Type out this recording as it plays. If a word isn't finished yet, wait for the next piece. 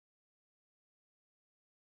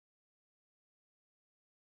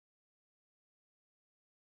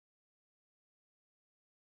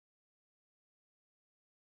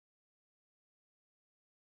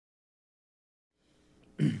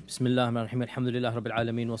Bismillah ar-Rahman ar-Rahim. Alhamdulillah Rabbil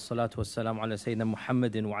Alameen. Wassalatu wassalamu ala Sayyidina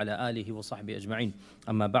Muhammadin wa ala alihi wa sahbihi ajma'in.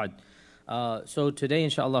 Amma ba'd. So today,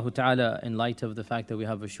 inshaAllah ta'ala, in light of the fact that we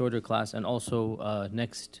have a shorter class, and also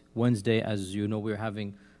next Wednesday, as you know, we're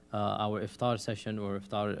having our iftar session or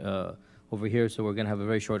iftar over here, so we're going to have a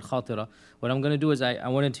very short khatira. What I'm going to do is I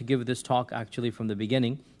wanted to give this talk actually from the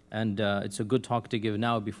beginning, and it's a good talk to give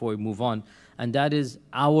now before we move on, and that is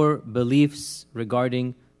our beliefs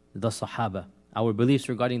regarding the Sahaba. Our beliefs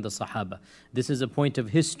regarding the Sahaba. This is a point of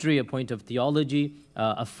history, a point of theology,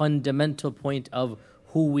 a fundamental point of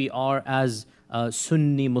who we are as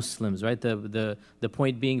Sunni Muslims, right? The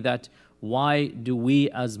point being that why do we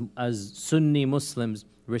as Sunni Muslims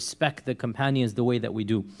respect the companions the way that we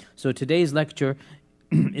do? So today's lecture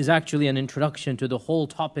is actually an introduction to the whole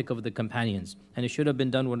topic of the companions. And it should have been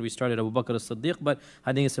done when we started Abu Bakr as-Siddiq, but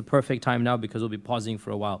I think it's a perfect time now because we'll be pausing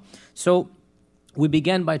for a while. So we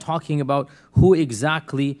began by talking about who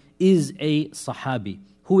exactly is a Sahabi.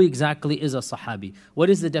 Who exactly is a Sahabi? What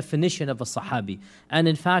is the definition of a Sahabi? And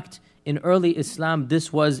in fact, in early Islam,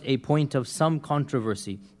 this was a point of some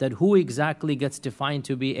controversy, that who exactly gets defined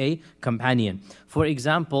to be a companion. For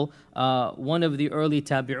example, one of the early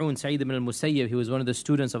tabi'un, Sa'id ibn al-Musayyib, he was one of the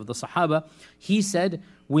students of the Sahaba, he said,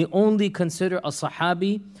 we only consider a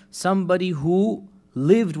Sahabi somebody who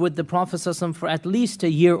lived with the Prophet ﷺ for at least a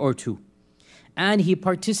year or two. And he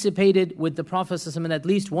participated with the Prophet ﷺ in at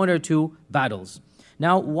least one or two battles.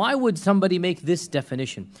 Now, why would somebody make this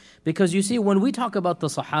definition? Because you see, when we talk about the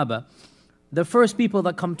Sahaba, the first people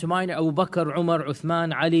that come to mind are Abu Bakr, Umar,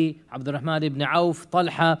 Uthman, Ali, Abdurrahman ibn Auf,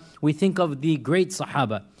 Talha. We think of the great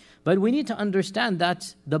Sahaba. But we need to understand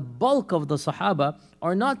that the bulk of the Sahaba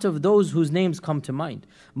are not of those whose names come to mind.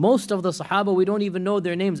 Most of the Sahaba, we don't even know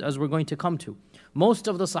their names, as we're going to come to. Most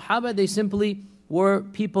of the Sahaba, they simply were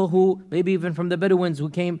people who, maybe even from the Bedouins who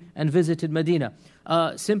came and visited Medina.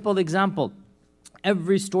 Simple example,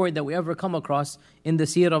 every story that we ever come across in the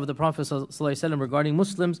seerah of the Prophet ﷺ regarding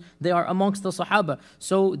Muslims, they are amongst the Sahaba.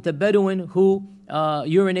 So the Bedouin who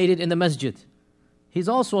urinated in the masjid, he's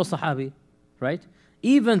also a Sahabi, right?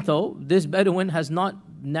 Even though this Bedouin has not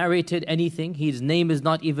narrated anything, his name is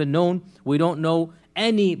not even known, we don't know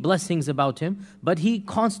any blessings about him, but he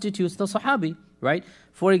constitutes the Sahabi, right?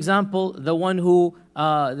 For example, the one who,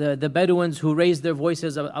 the Bedouins who raised their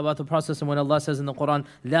voices about the Prophet, when Allah says in the Qur'an,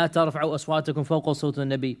 لا ترفعوا أصواتكم فوق صوت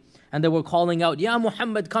النبي, and they were calling out, Ya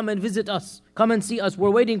Muhammad, come and visit us, come and see us, we're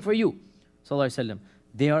waiting for you, Sallallahu Alaihi Wasallam.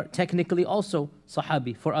 They are technically also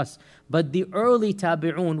Sahabi for us. But the early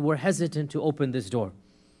Tabi'un were hesitant to open this door.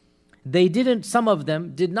 They didn't, some of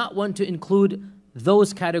them did not want to include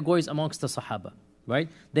those categories amongst the Sahaba. Right?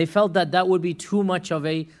 They felt that that would be too much of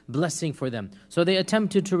a blessing for them. So they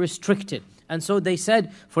attempted to restrict it. And so they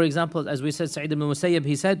said, for example, as we said, Sa'id ibn Musayyib,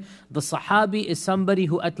 he said, the Sahabi is somebody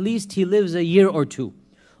who at least he lives a year or two.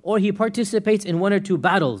 Or he participates in one or two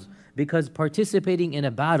battles. Because participating in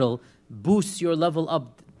a battle boosts your level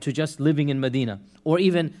up to just living in Medina. Or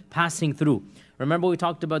even passing through. Remember we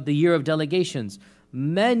talked about the year of delegations.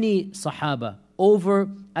 Many Sahaba, over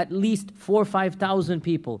at least 4,000 or 5,000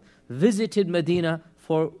 people, visited Medina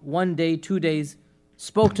for 1 day, 2 days,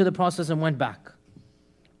 spoke to the Prophet and went back.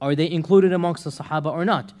 Are they included amongst the Sahaba or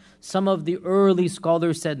not? Some of the early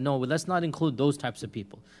scholars said, no, let's not include those types of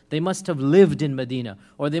people. They must have lived in Medina,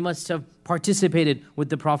 or they must have participated with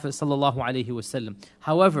the Prophet ﷺ.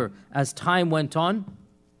 However, as time went on,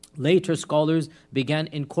 later scholars began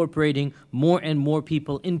incorporating more and more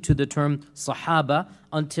people into the term Sahaba,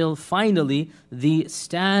 until finally the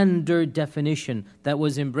standard definition that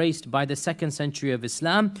was embraced by the 2nd century of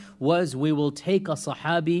Islam was, we will take a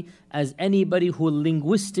Sahabi as anybody who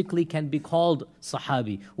linguistically can be called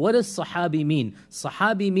Sahabi. What does Sahabi mean?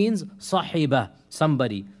 Sahabi means Sahiba,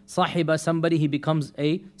 somebody. Sahiba, somebody, he becomes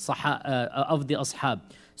a of the Ashab.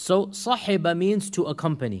 So Sahiba means to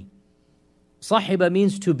accompany. Sahiba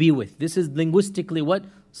means to be with. This is linguistically what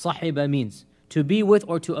Sahiba means. To be with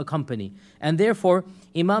or to accompany. And therefore,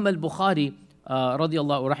 Imam al-Bukhari,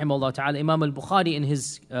 radiyallahu rahimahullah ta'ala, Imam al-Bukhari in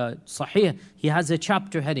his Sahih, he has a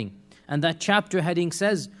chapter heading. And that chapter heading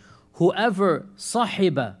says, whoever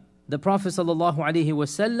Sahiba, the Prophet sallallahu alaihi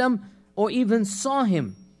wasallam, or even saw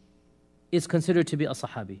him, is considered to be a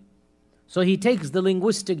Sahabi. So he takes the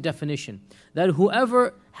linguistic definition that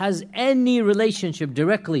whoever has any relationship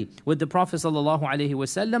directly with the Prophet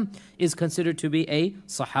ﷺ is considered to be a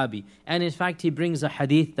Sahabi. And in fact, he brings a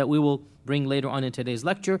hadith that we will bring later on in today's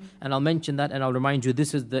lecture, and I'll mention that and I'll remind you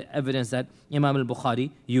this is the evidence that Imam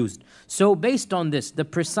al-Bukhari used. So based on this, the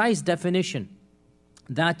precise definition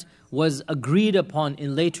that was agreed upon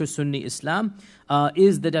in later Sunni Islam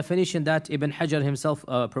is the definition that Ibn Hajar himself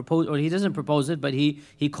proposed, or he doesn't propose it, but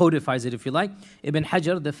he codifies it, if you like. Ibn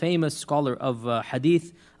Hajar, the famous scholar of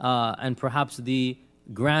hadith and perhaps the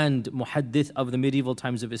grand muhaddith of the medieval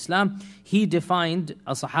times of Islam, he defined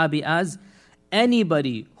a Sahabi as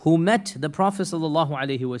anybody who met the Prophet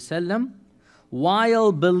ﷺ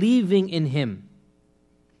while believing in him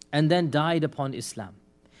and then died upon Islam.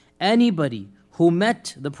 Anybody who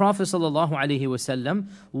met the Prophet ﷺ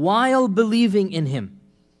while believing in him.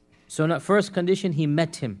 So in first condition, he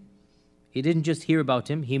met him. He didn't just hear about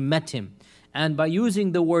him, he met him. And by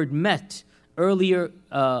using the word met, earlier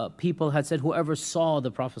people had said whoever saw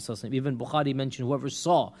the Prophet ﷺ. Even Bukhari mentioned whoever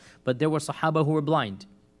saw, but there were Sahaba who were blind.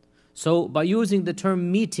 So by using the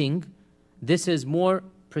term meeting, this is more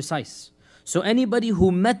precise. So anybody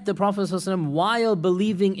who met the Prophet ﷺ while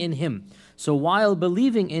believing in him. So while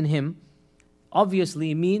believing in him,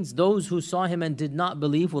 obviously means those who saw him and did not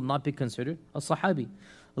believe will not be considered a Sahabi.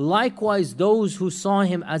 Likewise, those who saw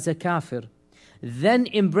him as a kafir, then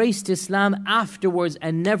embraced Islam afterwards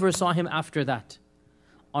and never saw him after that,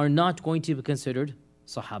 are not going to be considered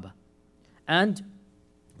Sahaba. And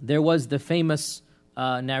there was the famous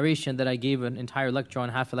narration that I gave an entire lecture on,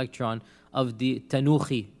 half a lecture on, of the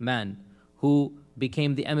Tanuhi man who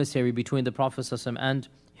became the emissary between the Prophet ﷺ and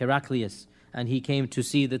Heraclius, and he came to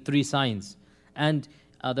see the three signs. And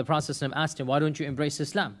the Prophet ﷺ asked him, why don't you embrace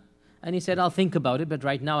Islam? And he said, I'll think about it, but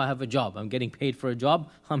right now I have a job. I'm getting paid for a job.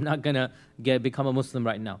 I'm not going to become a Muslim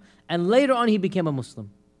right now. And later on he became a Muslim.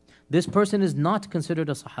 This person is not considered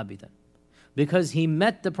a Sahabi then, because he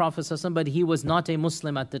met the Prophet ﷺ, but he was not a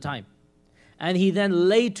Muslim at the time. And he then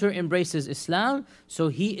later embraces Islam, so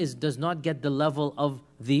he does not get the level of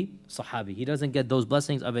the Sahabi. He doesn't get those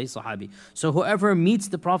blessings of a Sahabi. So whoever meets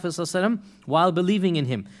the Prophet ﷺ while believing in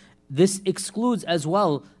him, this excludes as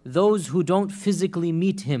well those who don't physically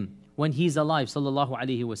meet him when he's alive, sallallahu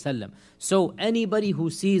alaihi wasallam. So anybody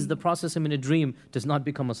who sees the Prophet in a dream does not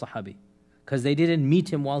become a Sahabi, because they didn't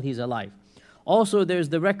meet him while he's alive. Also, there's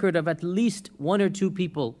the record of at least one or two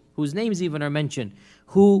people, whose names even are mentioned,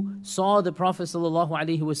 who saw the Prophet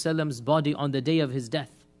ﷺ's body on the day of his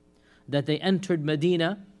death. That they entered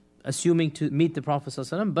Medina, assuming to meet the Prophet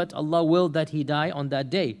ﷺ, but Allah willed that he die on that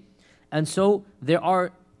day. And so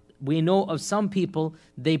we know of some people,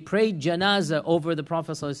 they prayed janazah over the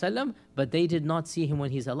Prophet ﷺ, but they did not see him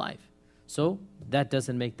when he's alive. So that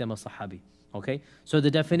doesn't make them a Sahabi. Okay, so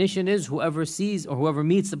the definition is whoever sees or whoever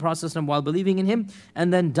meets the Prophet while believing in him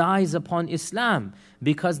and then dies upon Islam,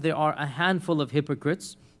 because there are a handful of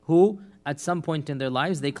hypocrites who at some point in their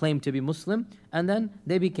lives they claim to be Muslim and then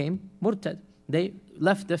they became murtad. They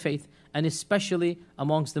left the faith, and especially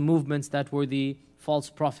amongst the movements that were the false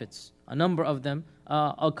prophets. A number of them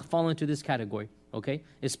fall into this category. Okay,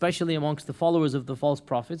 especially amongst the followers of the false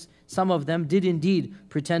prophets, some of them did indeed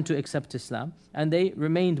pretend to accept Islam, and they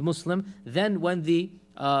remained Muslim. Then when the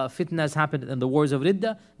fitnas happened and the wars of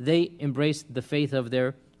Ridda, they embraced the faith of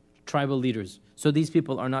their tribal leaders. So these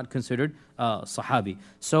people are not considered Sahabi.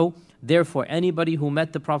 So therefore, anybody who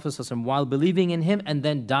met the Prophet ﷺ while believing in him and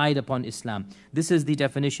then died upon Islam, this is the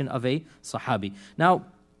definition of a Sahabi. Now,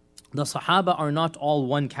 the Sahaba are not all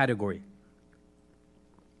one category.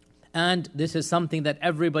 And this is something that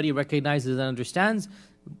everybody recognizes and understands.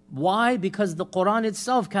 Why? Because the Qur'an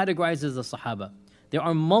itself categorizes the Sahaba. There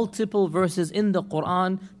are multiple verses in the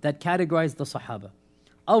Qur'an that categorize the Sahaba.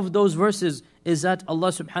 Of those verses is that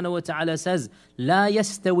Allah subhanahu wa ta'ala says, لا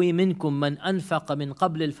يستوي منكم من أنفق من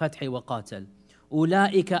قبل الفتح وقاتل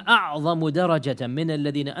أولئك أعظم درجة من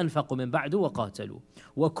الذين أنفقوا من بعد وقاتلوا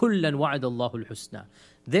وكلا وعد الله الحسنى.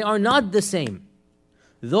 They are not the same.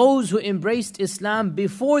 Those who embraced Islam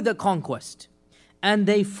before the conquest and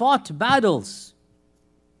they fought battles,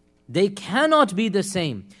 they cannot be the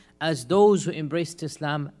same as those who embraced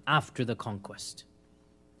Islam after the conquest.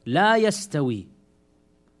 لا يستوي.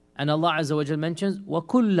 And Allah Azza wa Jal mentions,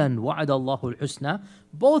 وَكُلًّا وَعَدَ اللَّهُ الْحُسْنَى.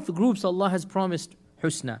 Both groups Allah has promised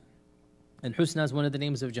Husna. And Husna is one of the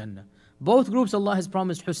names of Jannah. Both groups Allah has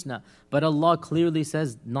promised Husna. But Allah clearly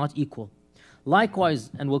says not equal.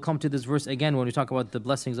 Likewise, and we'll come to this verse again when we talk about the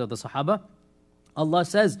blessings of the Sahaba, Allah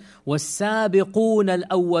says, وَالسَّابِقُونَ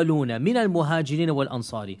الْأَوَّلُونَ مِنَ الْمُهَاجِرِينَ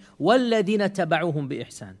وَالْأَنصَارِ وَالَّذِينَ تَبَعُوهُمْ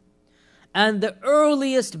بِإِحْسَانٍ. And the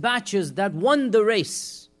earliest batches that won the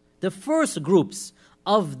race, the first groups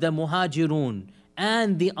of the Muhajirun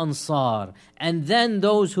and the Ansar, and then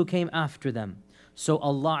those who came after them. So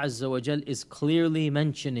Allah Azza wa Jal is clearly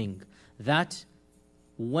mentioning that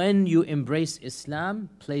when you embrace Islam,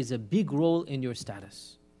 plays a big role in your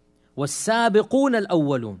status. وَالسَّابِقُونَ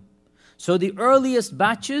الْأَوَّلُونَ. So the earliest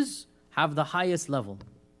batches have the highest level.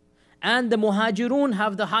 And the Muhajirun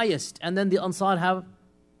have the highest. And then the Ansar have,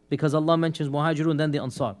 because Allah mentions Muhajirun, then the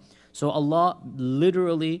Ansar. So Allah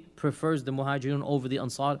literally prefers the Muhajirun over the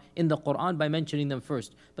Ansar in the Qur'an by mentioning them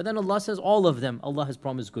first. But then Allah says all of them Allah has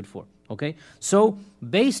promised good for. Okay? So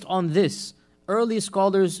based on this, early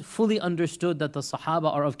scholars fully understood that the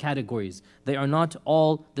Sahaba are of categories. They are not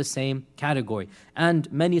all the same category. And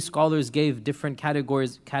many scholars gave different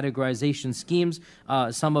categorization schemes.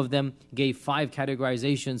 Some of them gave 5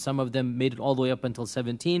 categorizations. Some of them made it all the way up until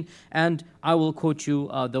 17. And I will quote you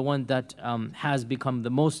the one that has become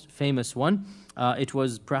the most famous one. It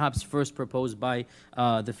was perhaps first proposed by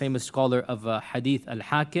the famous scholar of Hadith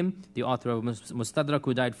Al-Hakim, the author of Mustadrak,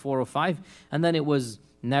 who died 405. And then it was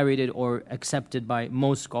narrated or accepted by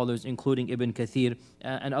most scholars, including Ibn Kathir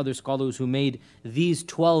and other scholars who made these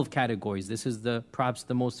 12 categories. This is perhaps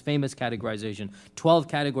the most famous categorization. 12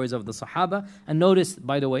 categories of the Sahaba. And notice,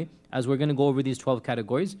 by the way, as we're going to go over these 12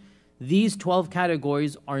 categories, these 12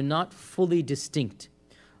 categories are not fully distinct.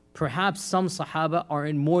 Perhaps some Sahaba are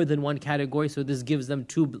in more than one category, so this gives them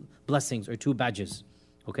 2 blessings or 2 badges.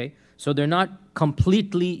 Okay? So they're not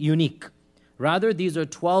completely unique. Rather, these are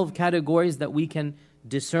 12 categories that we can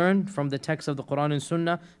discern from the text of the Qur'an and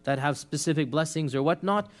Sunnah that have specific blessings or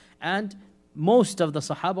whatnot. And most of the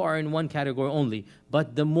Sahaba are in one category only.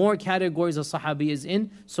 But the more categories a Sahabi is in,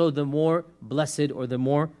 so the more blessed or the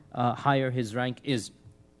more higher his rank is.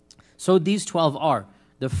 So these 12 are: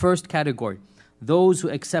 the first category, those who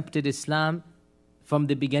accepted Islam from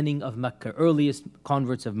the beginning of Mecca, earliest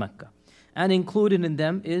converts of Mecca. And included in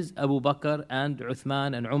them is Abu Bakr and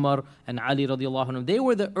Uthman and Umar and Ali radiallahu anhum. They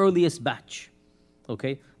were the earliest batch.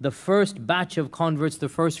 Okay, the first batch of converts, the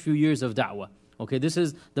first few years of da'wah. Okay, this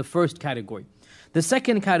is the first category. The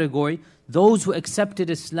second category, those who accepted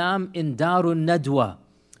Islam in Darun Nadwa.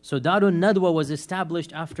 So Darun Nadwa was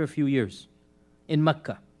established after a few years in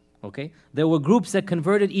Mecca. Okay, there were groups that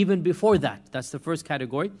converted even before that. That's the first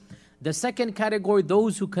category. The second category,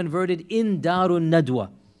 those who converted in Darun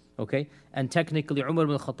Nadwa. Okay, and technically Umar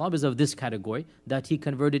ibn Khattab is of this category, that he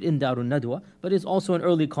converted in Darun Nadwa, but is also an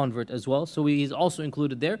early convert as well, so he's also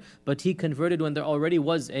included there, but he converted when there already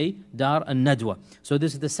was a Dar an-Nadwa. So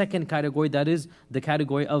this is the second category, that is the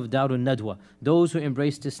category of Darun Nadwa. Those who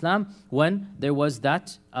embraced Islam when there was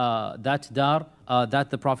that Dar that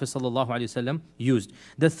the Prophet ﷺ used.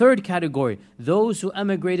 The third category, those who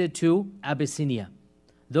emigrated to Abyssinia,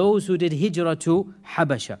 those who did hijrah to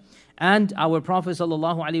Habasha. And our Prophet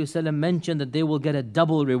ﷺ mentioned that they will get a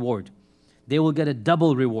double reward. They will get a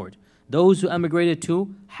double reward. Those who emigrated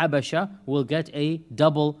to Habasha will get a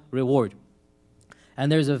double reward.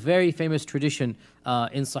 And there's a very famous tradition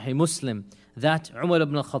in Sahih Muslim that Umar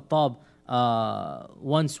ibn Khattab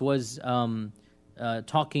once was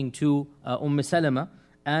talking to Salama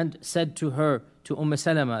and said to her, to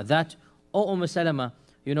Salama, that, oh Salama,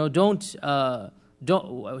 you know,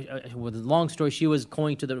 with a long story, she was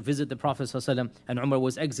going to visit the Prophet ﷺ, and Umar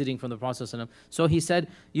was exiting from the Prophet ﷺ. So he said,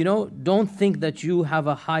 you know, don't think that you have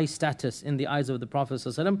a high status in the eyes of the Prophet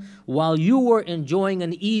ﷺ. While you were enjoying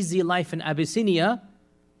an easy life in Abyssinia,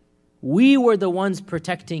 we were the ones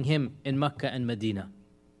protecting him in Mecca and Medina.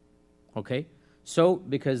 Okay? So,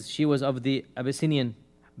 because she was of the Abyssinian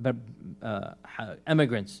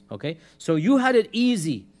immigrants. Okay? So you had it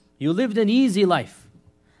easy. You lived an easy life.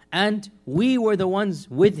 And we were the ones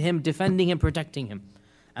with him, defending him, protecting him.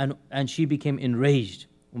 And she became enraged.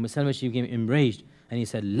 Salama, she became enraged. And he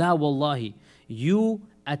said, La wallahi, you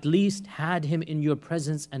at least had him in your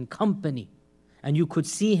presence and company. And you could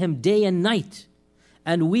see him day and night.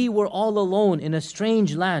 And we were all alone in a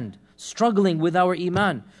strange land, struggling with our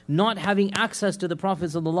iman, not having access to the Prophet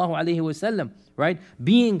ﷺ, right?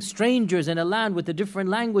 Being strangers in a land with a different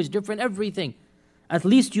language, different everything. At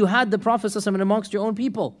least you had the Prophet ﷺ amongst your own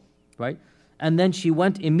people, right? And then she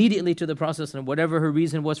went immediately to the Prophet and whatever her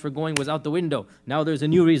reason was for going was out the window. Now there's a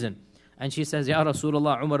new reason. And she says, Ya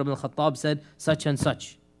Rasulullah, Umar ibn Khattab said such and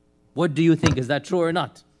such. What do you think? Is that true or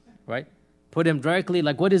not? Right? Put him directly,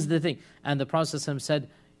 like, what is the thing? And the Prophet said,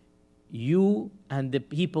 you and the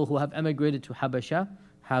people who have emigrated to Habasha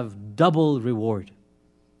have double reward.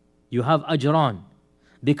 You have ajran.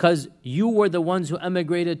 Because you were the ones who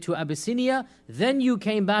emigrated to Abyssinia, then you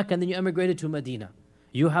came back and then you emigrated to Medina.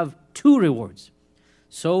 You have 2 rewards.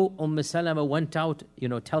 So Salama went out, you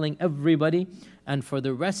know, telling everybody, and for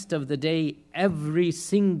the rest of the day, every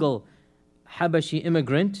single Habashi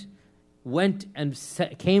immigrant went and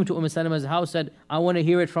came to Salama's house, said, I want to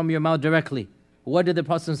hear it from your mouth directly. What did the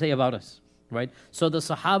Prophet say about us? Right? So the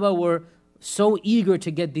Sahaba were so eager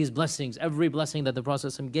to get these blessings, every blessing that the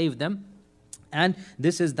Prophet gave them. And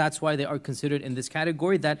that's why they are considered in this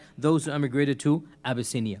category, that those who emigrated to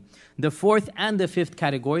Abyssinia. The fourth and the fifth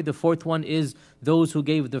category, the fourth one is those who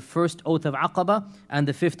gave the first oath of Aqaba, and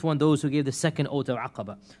the fifth one, those who gave the second oath of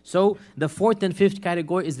Aqaba. So the fourth and fifth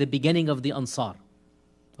category is the beginning of the Ansar.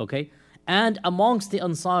 Okay? And amongst the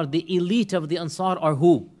Ansar, the elite of the Ansar are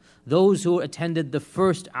who? Those who attended the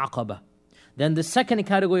first Aqaba. Then the second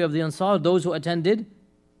category of the Ansar, those who attended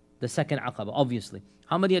the second Aqaba, obviously.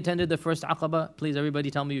 How many attended the first Aqaba? Please,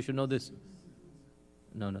 everybody tell me, you should know this.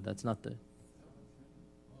 No, that's not the...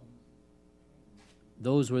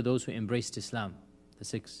 Those were those who embraced Islam, the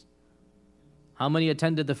 6. How many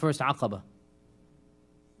attended the first Aqaba?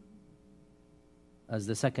 As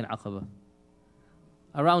the second Aqaba?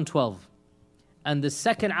 Around 12. And the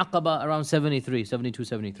second Aqaba around 72,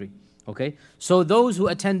 73. Okay? So those who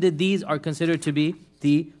attended these are considered to be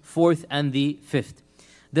the fourth and the fifth.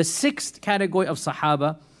 The sixth category of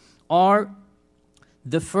Sahaba are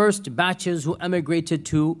the first batches who emigrated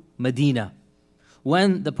to Medina.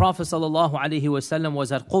 When the Prophet ﷺ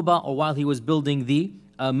was at Quba, or while he was building the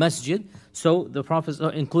masjid, so the Prophet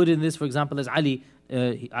included in this, for example, is Ali.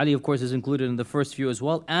 Ali, of course, is included in the first few as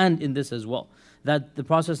well, and in this as well, that the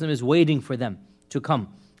Prophet ﷺ is waiting for them to come.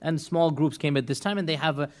 And small groups came at this time, and they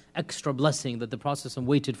have an extra blessing that the Prophet ﷺ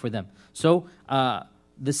waited for them. So,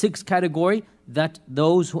 the sixth category, that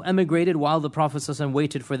those who emigrated while the Prophet ﷺ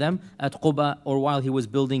waited for them at Quba, or while he was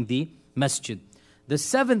building the masjid. The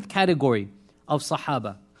seventh category of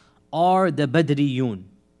Sahaba are the Badriyun.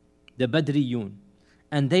 The Badriyun.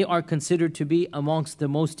 And they are considered to be amongst the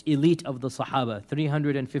most elite of the Sahaba,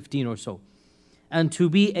 315 or so. And to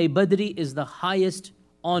be a Badri is the highest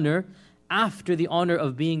honor after the honor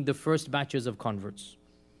of being the first batches of converts.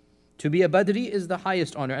 To be a Badri is the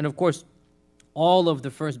highest honor. And of course, all of the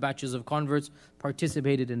first batches of converts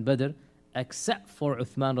participated in Badr, except for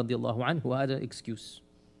Uthman radiallahu anhu, who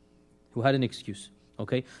had an excuse.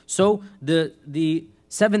 Okay, so the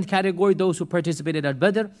seventh category, those who participated at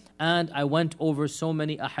Badr, and I went over so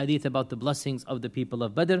many ahadith about the blessings of the people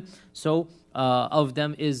of Badr. So of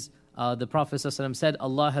them is the Prophet ﷺ said,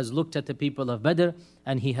 Allah has looked at the people of Badr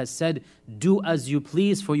and He has said, do as you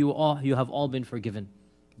please, for you have all been forgiven.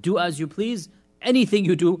 Do as you please. Anything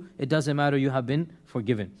you do, it doesn't matter, you have been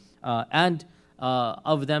forgiven. And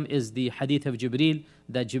of them is the hadith of Jibreel,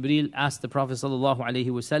 that Jibreel asked the Prophet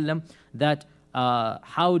ﷺ that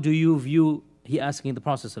how do you view, he asking the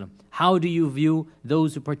Prophet ﷺ, how do you view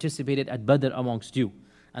those who participated at Badr amongst you?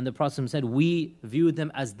 And the Prophet said, we view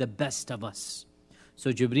them as the best of us.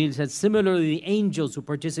 So Jibreel said, similarly, the angels who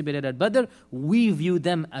participated at Badr, we view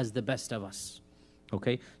them as the best of us.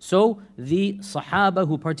 Okay, so the Sahaba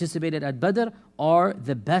who participated at Badr are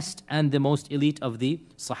the best and the most elite of the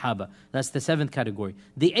Sahaba. That's the seventh category.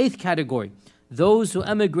 The eighth category, those who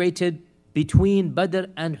emigrated between Badr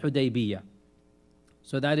and Hudaybiyah.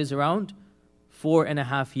 So that is around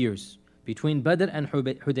 4.5 years. Between Badr and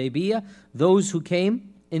Hudaybiyah, those who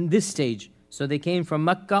came in this stage, so they came from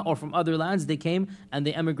Mecca or from other lands, they came and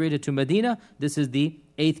they emigrated to Medina. This is the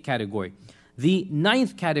eighth category. The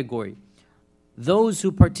ninth category, those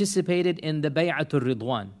who participated in the Bay'atul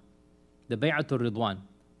Ridwan. The Bay'atul Ridwan.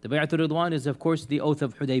 The Bay'atul Ridwan is, of course, the oath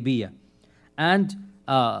of Hudaybiyah. And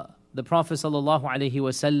the Prophet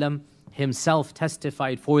ﷺ himself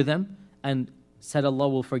testified for them and said Allah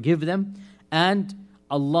will forgive them. And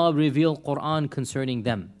Allah revealed Qur'an concerning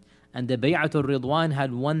them. And the Bay'atul Ridwan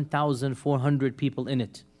had 1,400 people in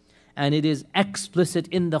it. And it is explicit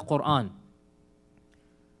in the Qur'an.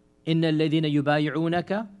 إِنَّ الَّذِينَ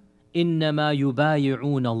يُبَايِعُونَكَ إِنَّمَا يُبَايِعُونَ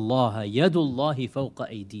اللَّهَ يَدُ اللَّهِ فَوْقَ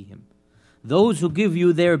أَيْدِيهِمْ. Those who give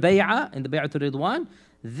you their bay'ah in the Bay'atul Ridwan,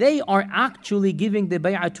 they are actually giving the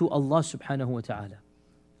bay'ah to Allah subhanahu wa ta'ala.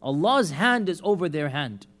 Allah's hand is over their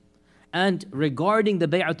hand. And regarding the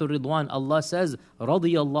Bay'atul Ridwan, Allah says,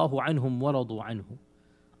 رَضِيَ اللَّهُ عَنْهُمْ وَرَضُوا عَنْهُ.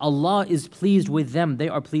 Allah is pleased with them, they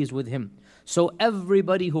are pleased with Him. So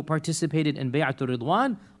everybody who participated in Bay'atul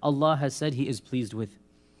Ridwan, Allah has said He is pleased with.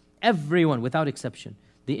 Everyone, without exception.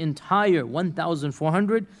 The entire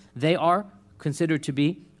 1,400, they are considered to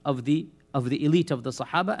be of the elite of the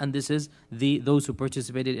Sahaba, and this is those who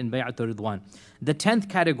participated in Bay'atul Ridwan. The 10th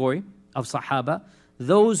category of Sahaba,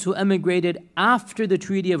 those who emigrated after the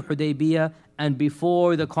Treaty of Hudaybiyah and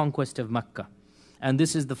before the conquest of Mecca. And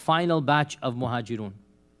this is the final batch of Muhajirun.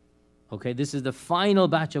 Okay, this is the final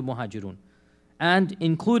batch of Muhajirun. And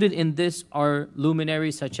included in this are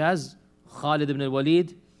luminaries such as Khalid ibn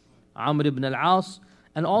al-Walid, Amr ibn al-As,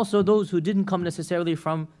 and also those who didn't come necessarily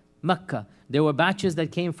from Mecca. There were batches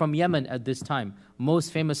that came from Yemen at this time.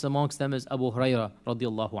 Most famous amongst them is Abu Hurairah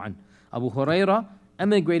radiallahu anhu. Abu Hurairah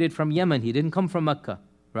emigrated from Yemen. He didn't come from Mecca.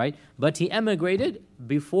 right? But he emigrated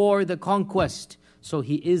before the conquest. So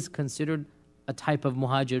he is considered a type of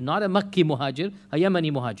muhajir, not a Makki muhajir, a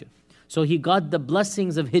Yemeni muhajir. So he got the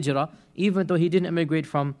blessings of hijrah, even though he didn't emigrate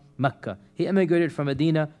from Mecca. He emigrated from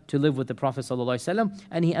Medina to live with the Prophet ﷺ,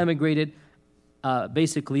 and he emigrated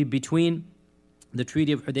basically between the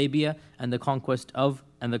Treaty of Hudaybiyah and the conquest of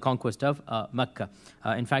Mecca.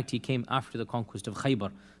 In fact, he came after the conquest of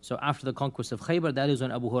Khaybar. So after the conquest of Khaybar, that is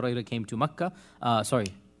when Abu Hurairah came to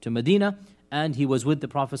Medina, and he was with the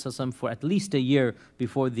Prophet ﷺ for at least a year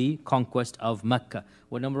before the conquest of Mecca.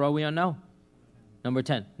 What number are we on now? Number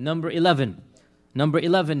 10. Number 11. Number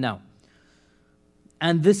 11 now.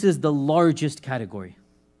 And this is the largest category.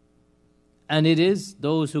 And it is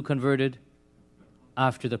those who converted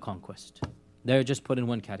after the conquest. They're just put in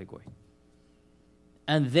one category.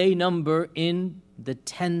 And they number in the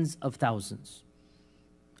tens of thousands.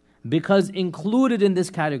 Because included in this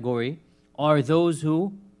category are those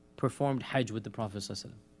who performed Hajj with the Prophet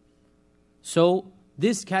ﷺ. So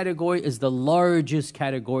this category is the largest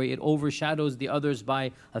category. It overshadows the others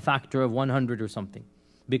by a factor of 100 or something.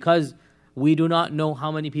 Because we do not know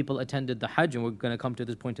how many people attended the Hajj, and we're going to come to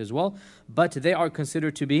this point as well. But they are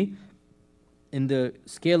considered to be, in the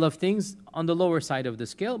scale of things, on the lower side of the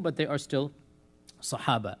scale, but they are still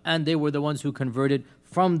Sahaba. And they were the ones who converted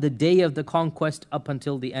from the day of the conquest up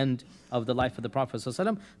until the end of the life of the Prophet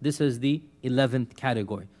ﷺ. This is the 11th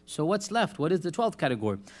category. So what's left? What is the 12th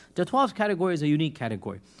category? The 12th category is a unique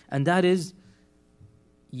category. And that is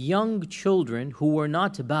young children who were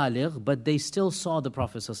not baligh, but they still saw the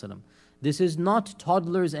Prophet ﷺ. This is not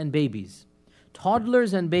toddlers and babies.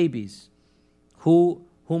 Toddlers and babies whom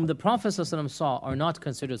the Prophet ﷺ saw are not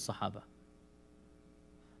considered Sahaba.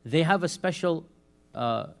 They have a special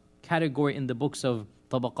category in the books of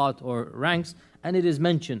tabaqat or ranks, and it is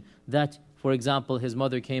mentioned that, for example, his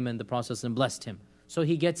mother came and the Prophet and blessed him. So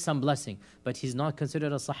he gets some blessing, but he's not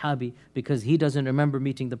considered a Sahabi because he doesn't remember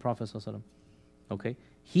meeting the Prophet ﷺ. Okay?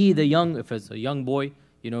 If it's a young boy,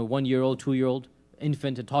 1 year old, 2 year old,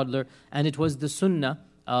 infant, a toddler, and it was the sunnah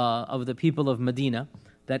of the people of Medina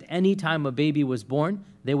that any time a baby was born,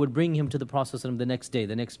 they would bring him to the Prophet ﷺ the next day,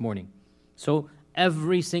 the next morning. So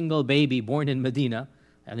every single baby born in Medina,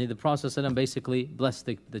 and the Prophet ﷺ basically blessed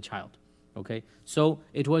the child. Okay, so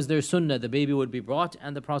it was their sunnah. The baby would be brought,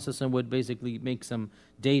 and the Prophet ﷺ would basically make some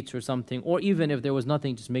dates or something, or even if there was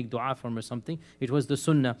nothing, just make dua for him or something. It was the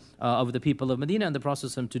sunnah of the people of Medina and the Prophet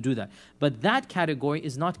ﷺ to do that. But that category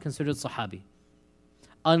is not considered Sahabi,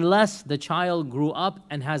 unless the child grew up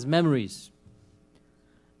and has memories.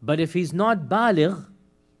 But if he's not baligh,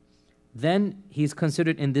 then he's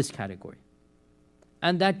considered in this category.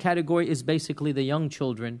 And that category is basically the young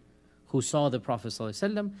children who saw the Prophet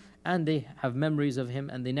ﷺ, and they have memories of him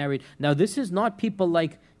and they narrate. Now this is not people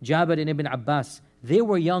like Jabir and Ibn Abbas. They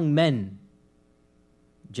were young men.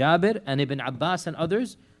 Jabir and Ibn Abbas and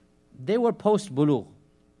others, they were post-bulugh,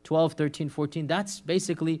 12, 13, 14. That's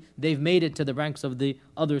basically, they've made it to the ranks of the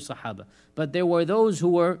other Sahaba. But there were those who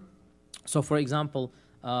were, so for example,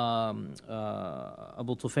 Abu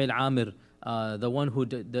Tufail Amir, the one who,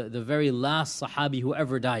 the very last Sahabi who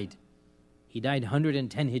ever died. He died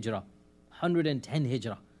 110 Hijrah. 110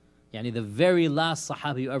 Hijrah. Yani the very last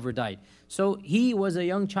Sahabi who ever died. So he was a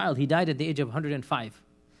young child. He died at the age of 105.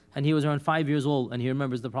 And he was around 5 years old, and he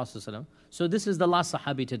remembers the Prophet ﷺ. So this is the last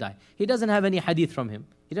Sahabi to die. He doesn't have any hadith from him.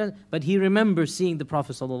 But he remembers seeing the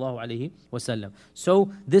Prophet ﷺ.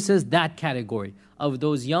 So this is that category of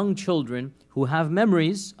those young children who have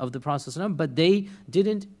memories of the Prophet ﷺ, but they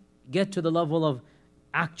didn't get to the level of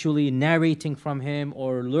actually narrating from him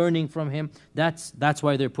or learning from him. That's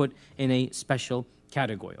why they're put in a special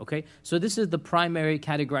category. Okay, so this is the primary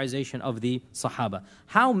categorization of the Sahaba.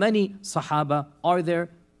 How many Sahaba are there?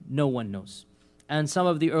 No one knows. And some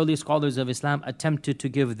of the early scholars of Islam attempted to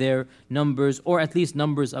give their numbers, or at least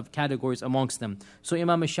numbers of categories amongst them. So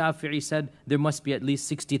Imam al-Shafi'i said there must be at least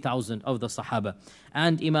 60,000 of the Sahaba.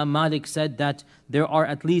 And Imam Malik said that there are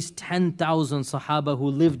at least 10,000 Sahaba who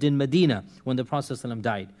lived in Medina when the Prophet ﷺ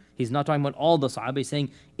died. He's not talking about all the Sahaba, he's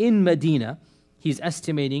saying in Medina, he's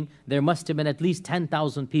estimating there must have been at least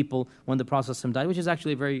 10,000 people when the Prophet ﷺ died, which is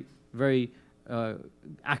actually a very, very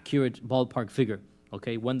accurate ballpark figure.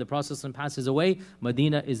 Okay, when the Prophet ﷺ passes away,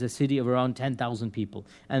 Medina is a city of around 10,000 people.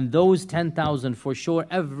 And those 10,000, for sure,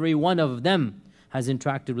 every one of them has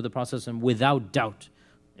interacted with the Prophet ﷺ without doubt.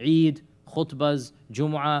 Eid, khutbahs,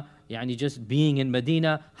 Jum'ah, yani just being in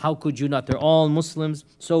Medina, how could you not? They're all Muslims.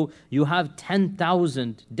 So you have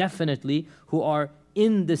 10,000 definitely who are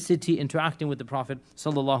in the city interacting with the Prophet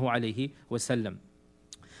ﷺ.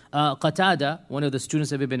 Qatada, one of the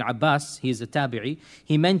students of Ibn Abbas, he is a tabi'i,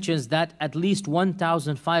 he mentions that at least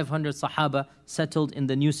 1,500 Sahaba settled in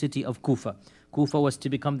the new city of Kufa. Kufa was to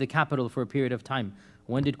become the capital for a period of time.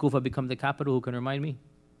 When did Kufa become the capital? Who can remind me?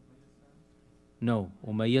 No,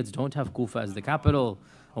 Umayyads don't have Kufa as the capital.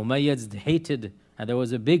 Umayyads hated, and there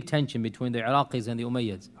was a big tension between the Iraqis and the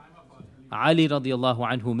Umayyads. Ali radiallahu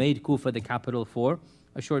anhu made Kufa the capital for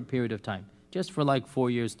a short period of time. Just for like 4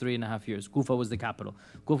 years, 3.5 years. Kufa was the capital.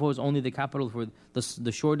 Kufa was only the capital for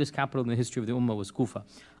the shortest capital in the history of the Ummah was Kufa.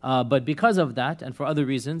 But because of that, and for other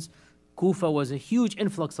reasons, Kufa was a huge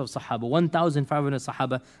influx of Sahaba. 1,500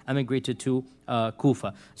 Sahaba emigrated to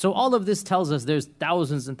Kufa. So all of this tells us there's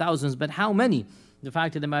thousands and thousands, but how many? The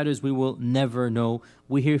fact of the matter is we will never know.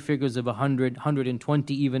 We hear figures of 100,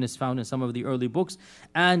 120 even is found in some of the early books.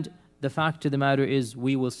 And the fact of the matter is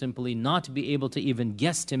we will simply not be able to even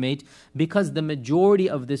guesstimate, because the majority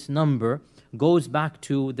of this number goes back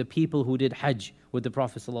to the people who did Hajj with the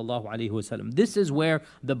Prophet ﷺ. This is where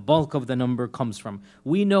the bulk of the number comes from.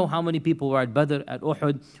 We know how many people were at Badr, at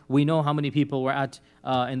Uhud. We know how many people were at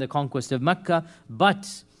in the conquest of Mecca.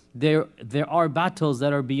 But there are battles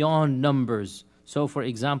that are beyond numbers. So for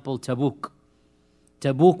example, Tabuk.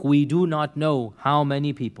 Tabuk, we do not know how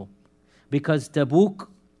many people, because Tabuk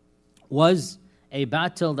was a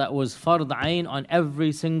battle that was fard ayn on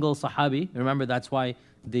every single Sahabi. Remember, that's why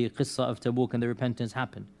the qissa of Tabuk and the repentance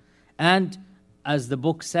happened. And as the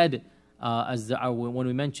book said, when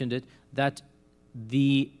we mentioned it, that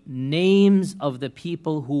the names of the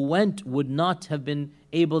people who went would not have been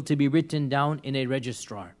able to be written down in a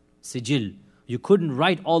registrar, sijil. You couldn't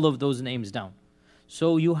write all of those names down.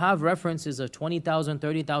 So you have references of 20,000,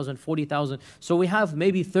 30,000, 40,000. So we have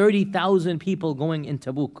maybe 30,000 people going in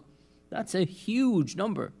Tabuk. That's a huge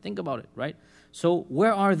number. Think about it, right? So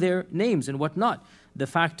where are their names and whatnot? The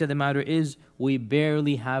fact of the matter is we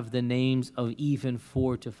barely have the names of even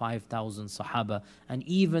 4,000 to 5,000 Sahaba. And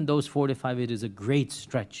even those 4 to 5, it is a great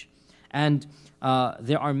stretch. And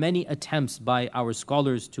there are many attempts by our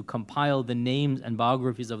scholars to compile the names and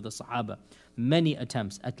biographies of the Sahaba. Many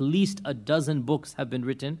attempts. At least a dozen books have been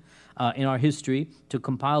written in our history to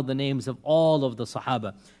compile the names of all of the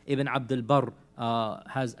Sahaba. Ibn Abdul Barr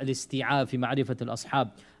has Al-Isti'ab fi Ma'rifat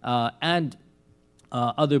al-Ashab, and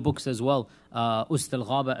other books as well, Ust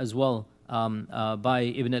al-Ghaba as well,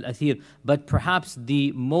 by Ibn al-Athir. But perhaps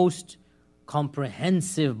the most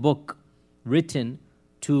comprehensive book written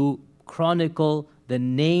to chronicle the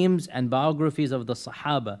names and biographies of the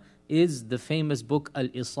Sahaba is the famous book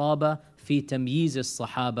Al-Isaba fi Tamyiz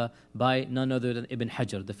al-Sahaba by none other than Ibn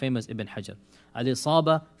Hajar, the famous Ibn Hajar.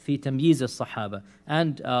 Al-Isaba fi Tamyiz al-Sahaba.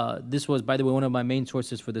 And this was, by the way, one of my main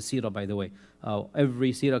sources for the seerah, by the way.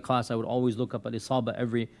 Every seerah class, I would always look up Al-Isaba,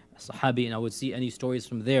 every Sahabi, and I would see any stories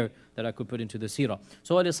from there that I could put into the seerah.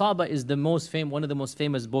 So Al-Isaba is the one of the most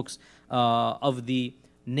famous books of the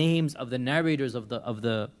names of the narrators of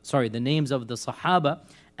the names of the Sahaba.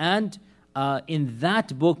 And in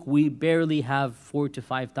that book, we barely have 4,000 to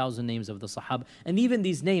 5,000 names of the Sahaba. And even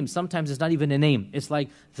these names, sometimes it's not even a name. It's like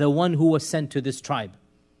the one who was sent to this tribe.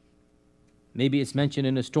 Maybe it's mentioned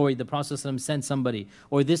in a story, the Prophet ﷺ sent somebody,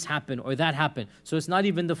 or this happened, or that happened. So it's not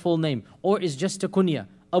even the full name. Or it's just a kunya,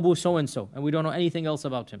 Abu so-and-so, and we don't know anything else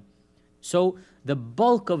about him. So the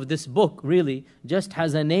bulk of this book really just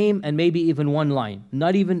has a name and maybe even one line.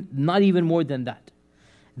 Not even more than that.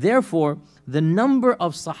 Therefore, the number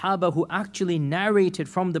of Sahaba who actually narrated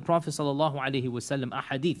from the Prophet ﷺ a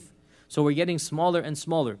hadith, so we're getting smaller and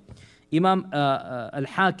smaller. Imam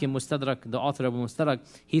Al-Hakim Mustadrak, the author of Mustadrak,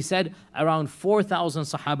 he said around 4,000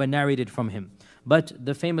 Sahaba narrated from him. But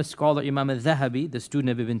the famous scholar Imam Al-Dhahabi, the student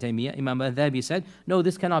of Ibn Taymiyyah, Imam Al-Dhahabi said, no,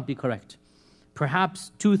 this cannot be correct.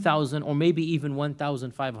 Perhaps 2,000 or maybe even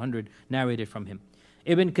 1,500 narrated from him.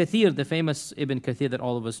 Ibn Kathir, the famous Ibn Kathir that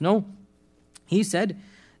all of us know, he said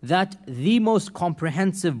that the most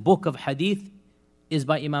comprehensive book of hadith is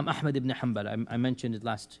by Imam Ahmad ibn Hanbal. I mentioned it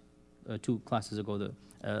last 2 classes ago, the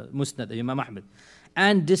Musnad of Imam Ahmad.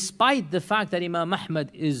 And despite the fact that Imam Ahmad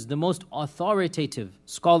is the most authoritative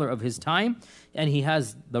scholar of his time, and he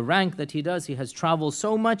has the rank that he does, he has traveled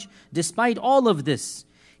so much, despite all of this,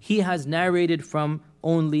 he has narrated from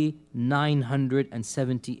only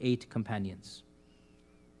 978 companions.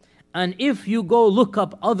 And if you go look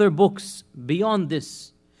up other books beyond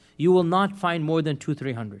this, you will not find more than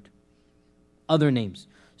 200-300 other names.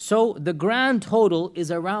 So the grand total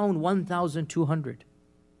is around 1,200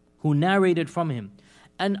 who narrated from him.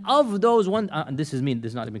 And of those this is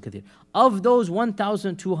not Ibn Kathir. Of those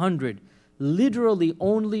 1,200, literally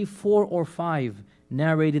only 4 or 5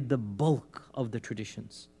 narrated the bulk of the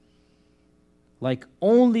traditions. Like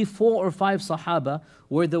only 4 or 5 Sahaba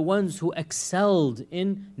were the ones who excelled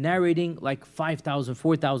in narrating like 5,000,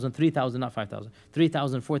 4,000, 3,000, not 5,000,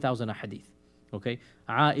 3,000, 4,000 hadith. Okay,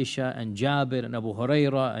 Aisha and Jabir and Abu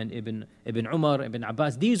Huraira and Ibn Umar, Ibn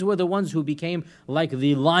Abbas, these were the ones who became like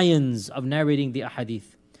the lions of narrating the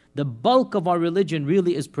ahadith. The bulk of our religion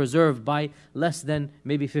really is preserved by less than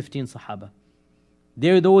maybe 15 Sahaba.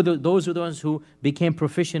 Those are the ones who became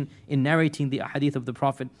proficient in narrating the ahadith of the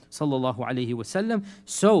Prophet sallallahu alaihi wasallam.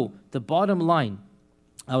 So the bottom line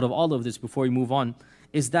out of all of this, before we move on,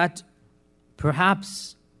 is that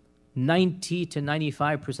perhaps 90 to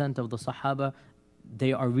 95% of the Sahaba,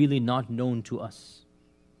 they are really not known to us.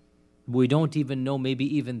 We don't even know maybe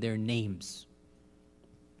even their names.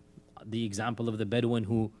 The example of the Bedouin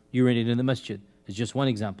who urinated in the masjid is just one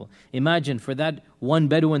example. Imagine for that one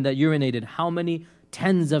Bedouin that urinated, how many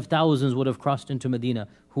tens of thousands would have crossed into Medina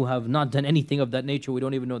who have not done anything of that nature. We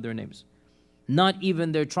don't even know their names. Not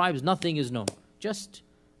even their tribes, nothing is known. Just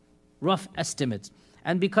rough estimates.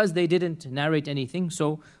 And because they didn't narrate anything,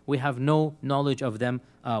 so we have no knowledge of them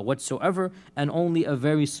whatsoever, and only a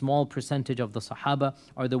very small percentage of the Sahaba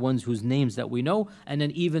are the ones whose names that we know, and an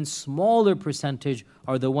even smaller percentage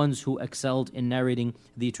are the ones who excelled in narrating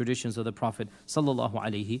the traditions of the Prophet sallallahu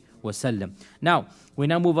alaihi wasallam. Now, we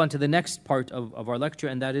now move on to the next part of our lecture,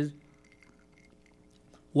 and that is,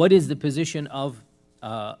 what is the position of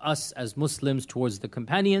us as Muslims towards the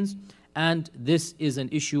companions? And this is an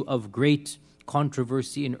issue of great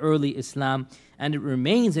controversy in early Islam, and it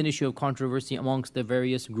remains an issue of controversy amongst the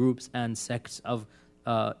various groups and sects of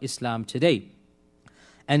Islam today.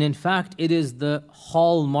 And in fact, it is the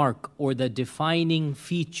hallmark or the defining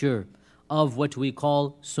feature of what we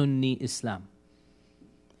call Sunni Islam.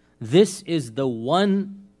 This is the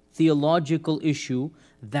one theological issue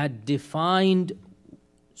that defined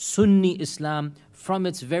Sunni Islam from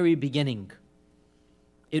its very beginning.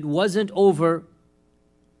 It wasn't over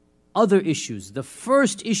other issues. The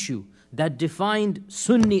first issue that defined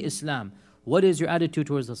Sunni Islam, what is your attitude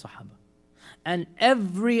towards the Sahaba? And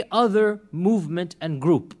every other movement and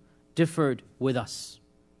group differed with us.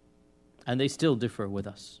 And they still differ with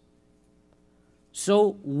us.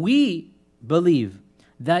 So we believe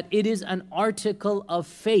that it is an article of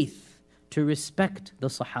faith to respect the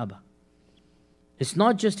Sahaba. It's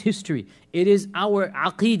not just history. It is our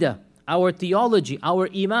aqeedah, our theology, our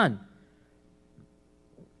iman.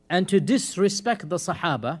 And to disrespect the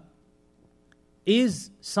Sahaba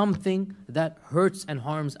is something that hurts and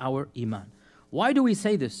harms our iman. Why do we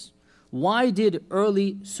say this? Why did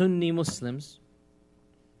early Sunni Muslims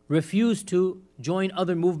refuse to join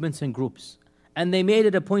other movements and groups? And they made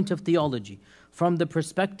it a point of theology from the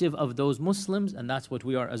perspective of those Muslims, and that's what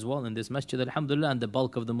we are as well in this masjid, alhamdulillah, and the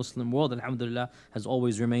bulk of the Muslim world, alhamdulillah, has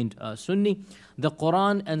always remained Sunni. The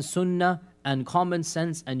Qur'an and Sunnah and common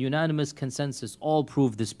sense and unanimous consensus all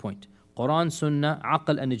prove this point. Qur'an, Sunnah,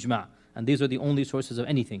 Aql and Ijma'. And these are the only sources of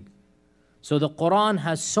anything. So the Qur'an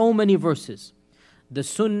has so many verses. The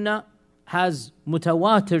Sunnah has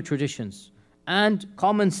mutawatir traditions and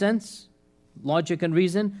common sense, logic and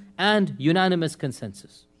reason, and unanimous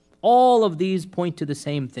consensus. All of these point to the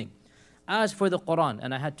same thing. As for the Qur'an,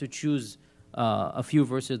 and I had to choose a few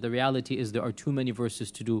verses, the reality is there are too many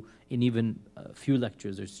verses to do in even a few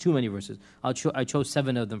lectures. There's too many verses. I chose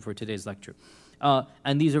 7 of them for today's lecture.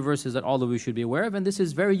 And these are verses that all of you should be aware of, and this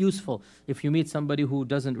is very useful. If you meet somebody who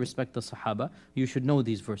doesn't respect the Sahaba, you should know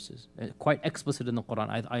these verses. Quite explicit in the Qur'an.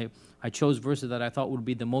 I chose verses that I thought would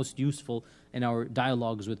be the most useful in our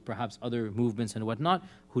dialogues with perhaps other movements and whatnot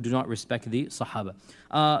who do not respect the Sahaba.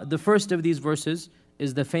 The first of these verses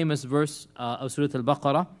is the famous verse of Surah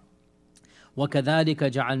Al-Baqarah, وَكَذَلِكَ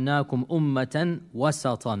جَعَلْنَاكُمْ أُمَّةً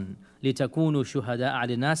وَسَطًا لِتَكُونُوا شُهَدَاءَ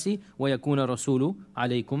عَلَى النَّاسِ وَيَكُونَ الرَّسُولُ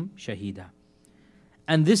عَلَيْكُمْ شَهِيدًا.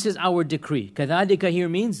 And this is our decree. كَذَلِكَ here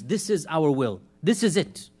means this is our will. This is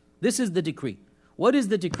it. This is the decree. What is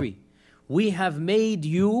the decree? We have made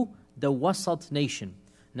you the wasat nation.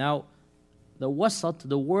 Now, the wasat,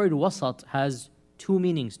 the word wasat has 2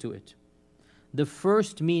 meanings to it. The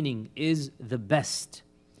first meaning is the best,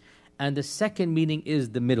 and the second meaning is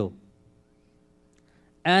the middle.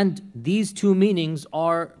 And these 2 meanings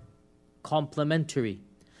are complementary,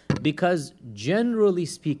 because generally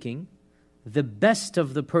speaking, the best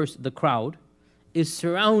of the crowd is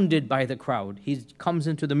surrounded by the crowd. He comes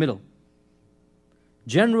into the middle.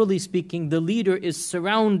 Generally speaking, the leader is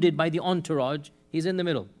surrounded by the entourage. He's in the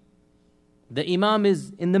middle. The imam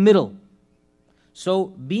is in the middle. So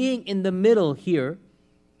being in the middle here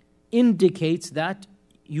indicates that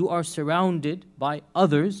you are surrounded by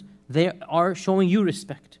others. They are showing you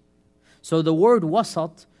respect. So the word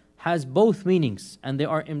wasat has both meanings, and they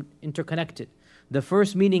are interconnected. The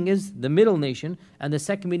first meaning is the middle nation, and the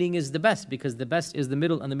second meaning is the best, because the best is the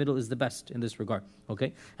middle and the middle is the best in this regard.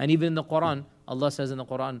 Okay? And even in the Qur'an, Allah says in the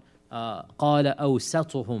Qur'an, قَالَ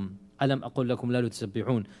أَوْسَطُهُمْ أَلَمْ أَقُلْ لَكُمْ لَا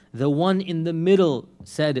تُسَبِّحُونَ. The one in the middle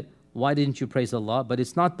said, why didn't you praise Allah? But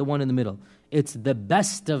it's not the one in the middle. It's the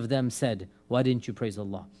best of them said, why didn't you praise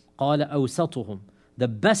Allah? قَالَ أَوْسَطُهُمْ. The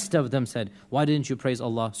best of them said, why didn't you praise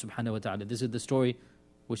Allah subhanahu wa ta'ala? This is the story.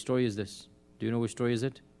 Which story is this? Do you know which story is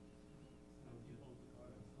it?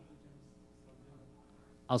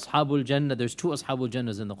 Ashabul Jannah. There's two Ashabul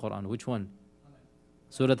Jannahs in the Qur'an. Which one?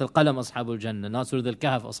 Surah Al-Qalam, Ashabul Jannah. Not Surah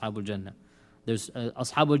Al-Kahf, Ashabul Jannah. There's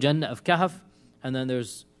Ashabul Jannah of Kahf, and then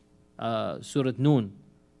there's Surah Noon,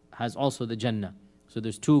 has also the Jannah. So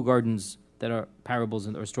there's two gardens that are parables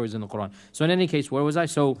or stories in the Qur'an. So in any case, where was I?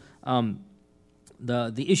 So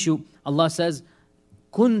the issue, Allah says,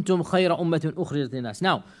 Kuntum khayra ummatin ukhrijat linnas.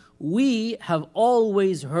 Now, we have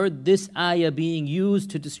always heard this ayah being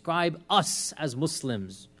used to describe us as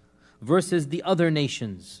Muslims versus the other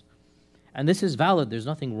nations. And this is valid, there's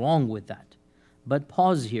nothing wrong with that. But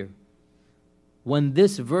pause here. When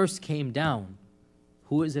this verse came down,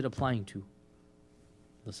 who is it applying to?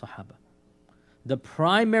 The Sahaba. The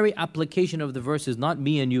primary application of the verse is not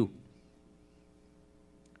me and you.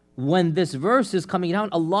 When this verse is coming down,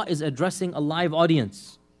 Allah is addressing a live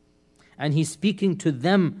audience. And He's speaking to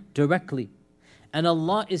them directly. And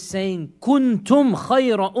Allah is saying, Kuntum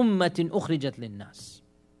khayra ummatin ukhrijat linnas.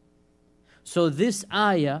 So this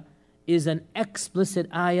ayah is an explicit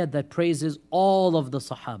ayah that praises all of the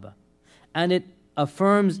Sahaba. And it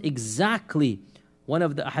affirms exactly one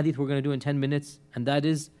of the hadith we're going to do in 10 minutes, and that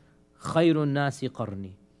is, Khayrun nasi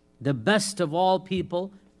qarni. The best of all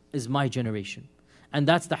people is my generation. And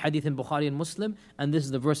that's the hadith in Bukhari and Muslim, and this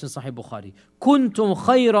is the verse in Sahih Bukhari. Kuntum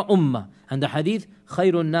khayra ummah. And the hadith,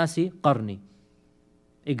 Khayrun nasi qarni.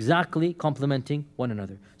 Exactly complementing one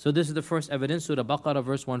another. So this is the first evidence, Surah Baqarah,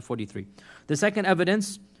 verse 143. The second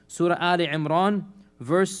evidence, Surah Ali Imran,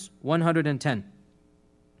 verse 110.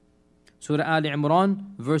 Surah Ali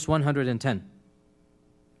Imran, verse 110.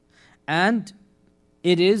 And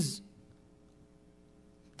it is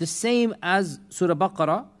the same as Surah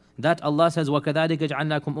Baqarah, that Allah says, وَكَذَلِكَ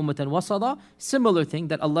جَعَلْنَاكُمْ أُمَّةً وَسَطًا. Similar thing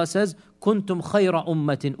that Allah says, كُنْتُمْ خَيْرَ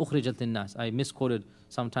أُمَّةٍ أُخْرِجَتْ لِلنَّاسِ. I misquoted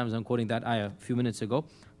sometimes, I'm quoting that ayah a few minutes ago,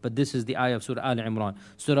 but this is the ayah of Surah Ali Imran.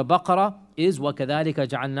 Surah Baqarah is وَكَذَلِكَ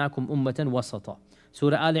جَعَلْنَاكُمْ أُمَّةً وَسَطًا.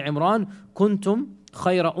 Surah Ali Imran, كُنْتُمْ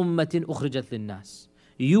خَيْرَ أُمَّةٍ أُخْرِجَتْ لِلنَّاسِ.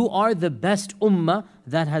 You are the best ummah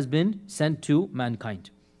that has been sent to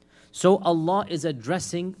mankind. So Allah is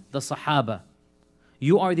addressing the Sahaba.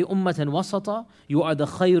 You are the ummatan wasata, you are the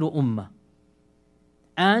khayru ummah.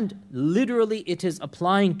 And literally it is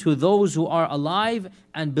applying to those who are alive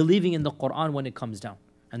and believing in the Qur'an when it comes down.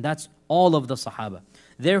 And that's all of the Sahaba.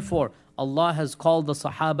 Therefore, Allah has called the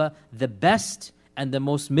Sahaba the best and the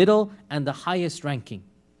most middle and the highest ranking.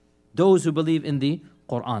 Those who believe in the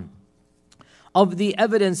Qur'an. Of the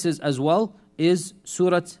evidences as well is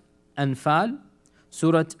Surah Anfal.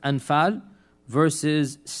 Surah Anfal,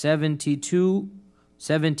 verses 72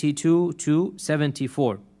 to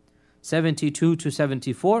 74. 72 to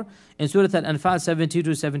 74. In Surah Al-Anfal 72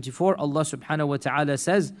 to 74, Allah subhanahu wa ta'ala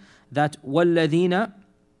says that وَالَّذِينَ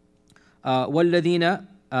آمَنُوا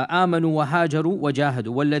وَهَاجَرُوا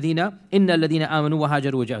وَجَاهَدُوا إِنَّ الَّذِينَ آمَنُوا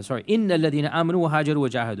وَهَاجَرُوا وَجَاهَدُوا إِنَّ الَّذِينَ آمَنُوا وَهَاجَرُوا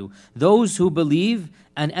وَجَاهَدُوا. Those who believe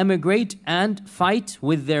and emigrate and fight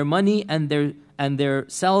with their money and their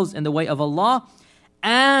selves in the way of Allah,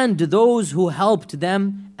 and those who helped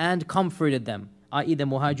them and comforted them, i.e. the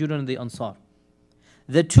Muhajirun and the Ansar.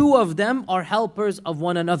 The two of them are helpers of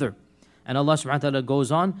one another. And Allah subhanahu wa ta'ala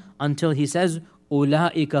goes on until He says,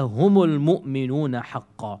 أُولَٰئِكَ هُمُ الْمُؤْمِنُونَ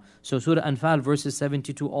حَقًّا. So Surah Anfal verses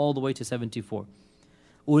 72 all the way to 74.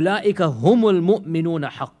 أُولَٰئِكَ هُمُ الْمُؤْمِنُونَ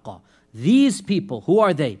حَقًّا. These people, who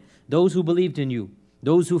are they? Those who believed in you,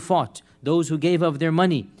 those who fought, those who gave of their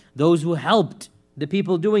money, those who helped the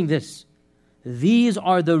people doing this. These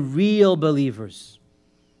are the real believers.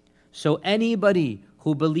 So anybody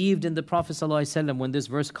who believed in the Prophet ﷺ when this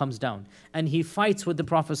verse comes down, and he fights with the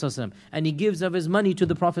Prophet ﷺ, and he gives of his money to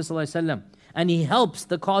the Prophet ﷺ, and he helps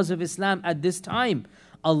the cause of Islam at this time,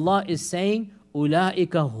 Allah is saying, أُولَٰئِكَ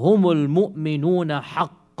هُمُ الْمُؤْمِنُونَ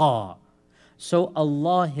حَقًّا. So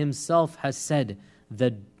Allah Himself has said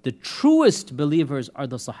that the truest believers are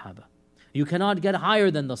the Sahaba. You cannot get higher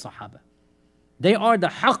than the Sahaba. They are the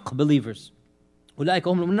haqq believers. أُولَٰئِكَ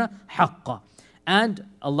هُمُ الْمُؤْمِنُونَ حَقًّا. And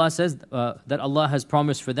Allah says that Allah has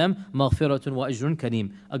promised for them مَغْفِرَةٌ وَأَجْرٌ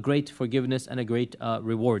كَرِيمٌ, a great forgiveness and a great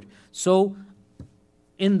reward. So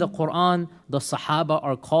in the Qur'an, the Sahaba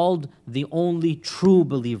are called the only true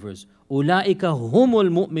believers. أُولَٰئِكَ هُمُ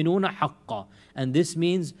الْمُؤْمِنُونَ حَقًّا. And this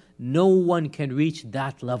means no one can reach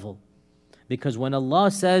that level. Because when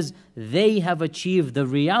Allah says they have achieved the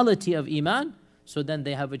reality of Iman, so then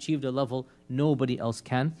they have achieved a level nobody else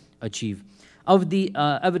can achieve. Of the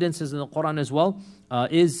evidences in the Qur'an as well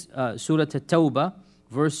is Surah At-Tawbah,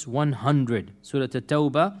 verse 100. Surah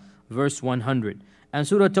At-Tawbah, verse 100. And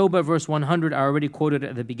Surah At-Tawbah, verse 100, I already quoted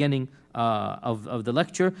at the beginning of the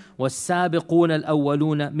lecture. وَالسَّابِقُونَ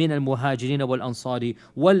الْأَوَّلُونَ مِنَ الْمُهَاجِرِينَ وَالْأَنصَارِ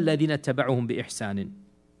وَالَّذِينَ اتَّبَعُهُم بِإِحْسَانٍ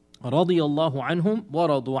رضي الله عنهم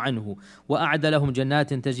ورضوا عنه وأعد لهم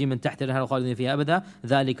جنات تجري من تحت الأنهار خالدين فيها أبدا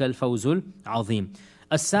ذلك الفوز العظيم.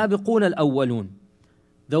 السابقون الأولون,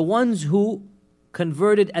 the ones who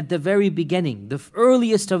converted at the very beginning, the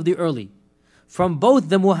earliest of the early, from both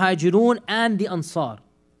the Muhajirun and the Ansar.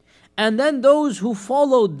 And then those who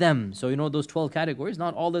followed them. So you know those 12 categories,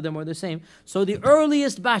 not all of them are the same. So the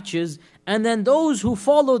earliest batches, and then those who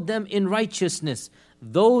followed them in righteousness.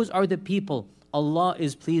 Those are the people Allah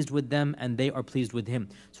is pleased with them and they are pleased with Him.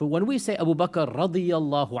 So when we say Abu Bakr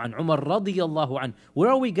radiyallahu an, Umar radiyallahu an, where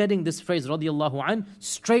are we getting this phrase radiyallahu an?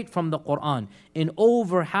 Straight from the Qur'an, in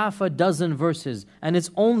over half a dozen verses. And it's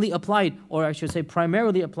only applied, or I should say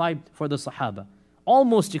primarily applied for the Sahaba.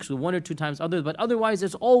 Almost exclude, one or two times others, but otherwise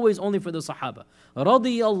it's always only for the Sahaba.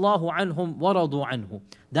 Radiyallahu anhum wa radu anhu.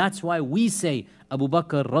 That's why we say Abu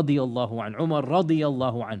Bakr radiyallahu an, Umar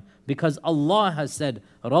radiyallahu an, because Allah has said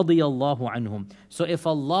radiyallahu anhum. So if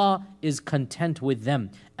Allah is content with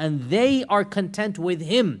them and they are content with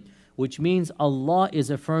Him, which means Allah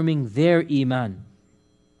is affirming their iman.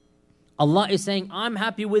 Allah is saying, I'm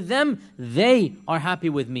happy with them, they are happy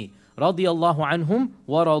with me. Radiyallahu anhum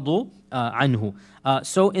wa radu anhu.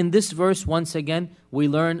 So in this verse, once again, we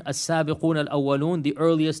learn as-sabiqun al-awwalun, the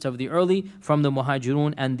earliest of the early, from the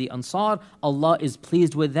Muhajirun and the Ansar. Allah is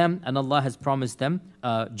pleased with them and Allah has promised them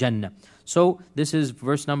Jannah. So this is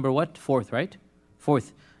verse number what? Fourth, right?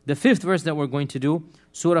 Fourth. The fifth verse that we're going to do,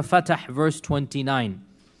 Surah Fatah, verse 29.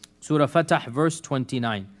 Surah Fatah, verse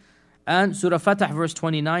 29. And Surah Fatah, verse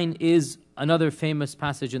 29 is another famous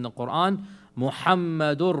passage in the Qur'an.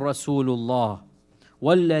 Muhammadur Rasulullah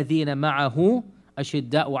وَالَّذِينَ مَعَهُ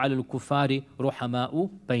أَشِدَّاءُ عَلَى الْكُفَّارِ رُحَمَاءُ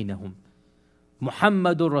بَيْنَهُم.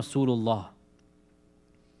 Muhammadur Rasulullah.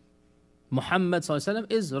 Muhammad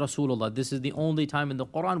ﷺ is Rasulullah. This is the only time in the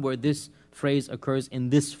Qur'an where this phrase occurs in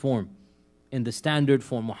this form, in the standard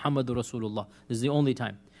form, Muhammadur Rasulullah. This is the only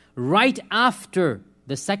time. Right after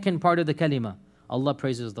the second part of the kalima, Allah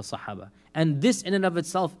praises the Sahaba. And this in and of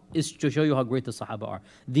itself is to show you how great the Sahaba are.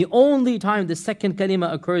 The only time the second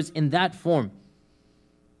kalima occurs in that form,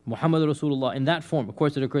 Muhammad Rasulullah, in that form, of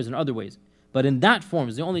course it occurs in other ways, but in that form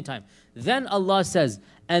is the only time. Then Allah says,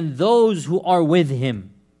 and those who are with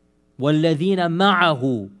Him, وَالَّذِينَ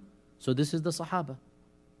مَعَهُ. So this is the Sahaba.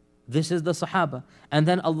 This is the Sahaba. And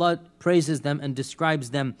then Allah praises them and describes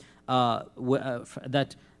them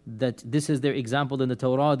that this is their example in the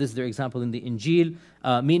Torah, this is their example in the Injil,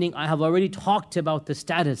 meaning I have already talked about the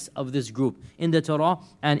status of this group in the Torah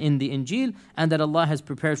and in the Injil, and that Allah has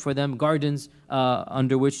prepared for them gardens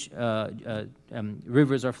under which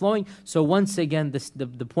rivers are flowing. So once again,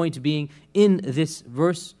 the point being, in this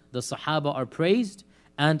verse, the Sahaba are praised,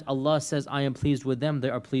 and Allah says, I am pleased with them, they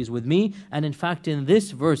are pleased with me. And in fact, in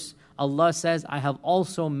this verse, Allah says, I have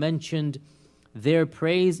also mentioned their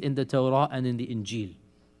praise in the Torah and in the Injil.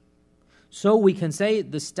 So we can say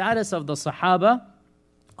the status of the Sahaba,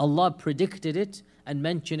 Allah predicted it and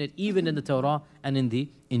mentioned it even in the Torah and in the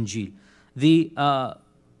Injil. The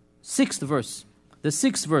sixth verse,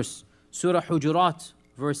 Surah Hujurat,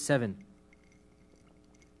 verse 7.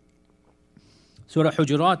 Surah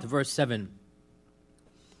Hujurat, verse 7.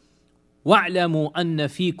 وَاعْلَمُوا أَنَّ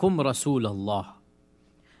فِيكُمْ رَسُولَ اللَّهِ.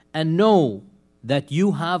 And know that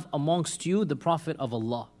you have amongst you the Prophet of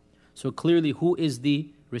Allah. So clearly, who is the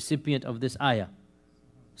recipient of this ayah?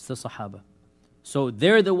 It's the Sahaba. So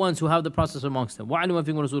they're the ones who have the process amongst them. وَعَلِمَ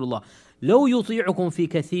فِيكُمْ رَسُولُ اللَّهِ لَوْ يُطِيعُكُمْ فِي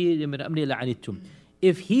كَثِيرٍ مِنْ الْأَمْرِ لَعَنِتُّمْ.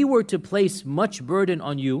 If He were to place much burden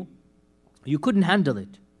on you, you couldn't handle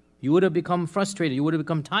it. You would have become frustrated. You would have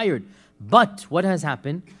become tired. But what has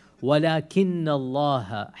happened? وَلَكِنَّ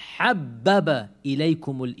اللَّهَ حَبَّبَ إِلَيْكُمُ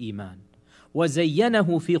الْإِيمَانِ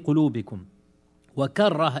وَزَيَّنَهُ فِي قُلُوبِكُمْ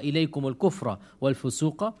وَكَرَّهَ إِلَيْكُمُ الْكُفْرَ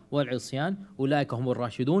وَالْفُسُوقَ وَالْعِصْيَانَ أُولَٰئِكَ هُمُ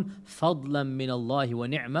الرَّاشِدُونَ فَضْلًا مِّنَ اللَّهِ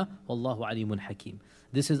وَنِعْمَةً وَاللَّهُ عَلِيمٌ حَكِيمٌ.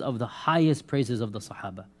 This is of the highest praises of the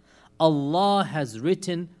Sahaba. Allah has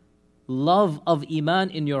written love of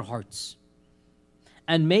Iman in your hearts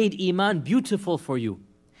and made Iman beautiful for you.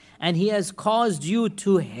 And He has caused you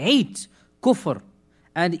to hate kufr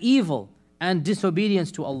and evil and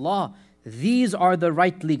disobedience to Allah. These are the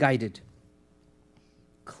rightly guided.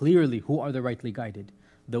 Clearly, who are the rightly guided?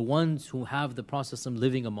 the ones who have the Prophet ﷺ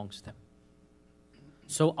living amongst them.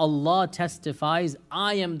 So Allah testifies,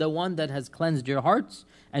 I am the one that has cleansed your hearts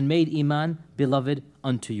and made Iman beloved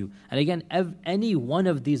unto you. And again, any one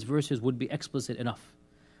of these verses would be explicit enough.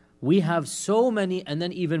 We have so many, and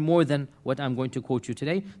then even more than what I'm going to quote you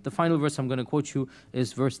today. The final verse I'm going to quote you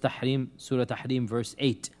is verse Tahrim, Surah Tahrim, verse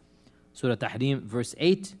 8. Surah Tahrim, verse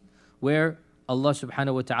 8, where Allah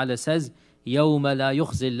subhanahu wa ta'ala says, يَوْمَ لَا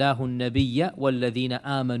يُخْزِ اللَّهُ النَّبِيَّ وَالَّذِينَ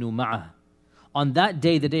آمَنُوا مَعَهُ. On that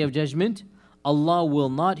day, the day of judgment, Allah will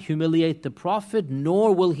not humiliate the Prophet,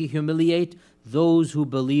 nor will He humiliate those who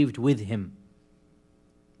believed with him.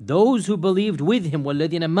 Those who believed with him,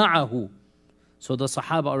 وَالَّذِينَ مَعَهُ. So the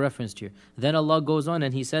Sahaba are referenced here. Then Allah goes on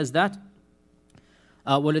and He says that,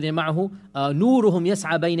 وَالَّذِينَ مَعَهُ نُورُهُمْ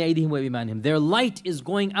يَسْعَى بَيْنَ أَيْدِهِمْ وَبِإِيمَانِهِمْ. Their light is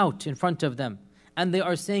going out in front of them. And they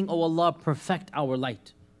are saying, Oh Allah, perfect our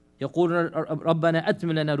light. يَقُولُ رَبَّنَا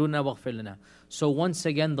أَتْمِمْ لَنَا نُورَنَا وَاغْفِرْ لَنَا. So once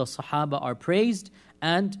again the Sahaba are praised,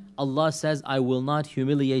 and Allah says, I will not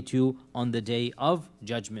humiliate you on the day of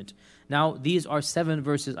judgment. Now, these are 7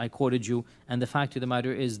 verses I quoted you, and the fact of the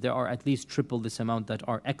matter is there are at least triple this amount that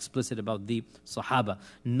are explicit about the Sahaba.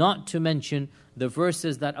 Not to mention the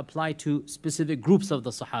verses that apply to specific groups of the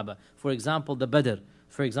Sahaba. For example, the Badr.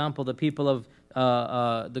 For example, the people of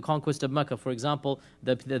the conquest of Mecca. For example,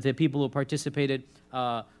 the people who participated,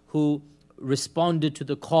 who responded to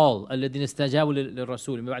the call, الَّذِينَ اسْتَجَابُوا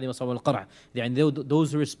لِلرَّسُولِ مِنْ بَعْدِ مَا أَصَابَهُمُ الْقَرْحُ. يعني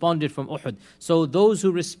those who responded from Uhud. So those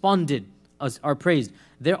who responded are praised.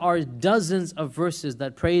 There are dozens of verses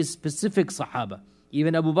that praise specific Sahaba.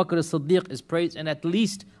 Even Abu Bakr as-Siddiq is praised in at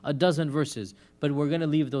least a dozen verses. But we're going to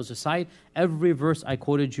leave those aside. Every verse I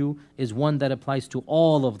quoted you is one that applies to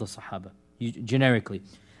all of the Sahaba, generically.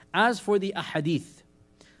 As for the ahadith,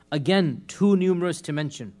 again, too numerous to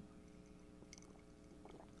mention.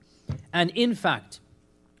 And in fact,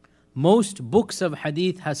 most books of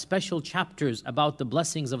hadith has special chapters about the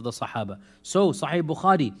blessings of the Sahaba. So Sahih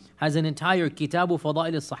Bukhari has an entire Kitabu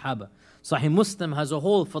Fada'il al-Sahaba. Sahih Muslim has a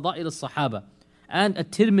whole Fada'il al-Sahaba. And a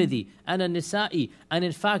Tirmidhi and a Nisa'i. And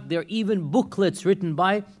in fact, there are even booklets written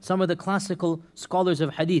by some of the classical scholars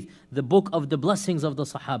of hadith. The book of the blessings of the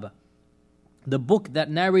Sahaba. The book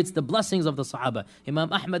that narrates the blessings of the Sahaba.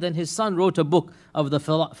 Imam Ahmad and his son wrote a book of the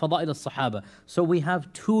Fada'il al-Sahaba. So we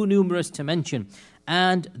have too numerous to mention.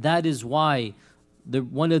 And that is why,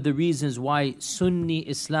 one of the reasons why Sunni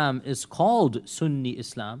Islam is called Sunni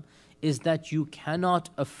Islam is that you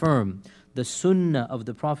cannot affirm the Sunnah of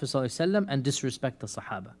the Prophet ﷺ and disrespect the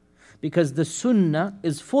Sahaba. Because the Sunnah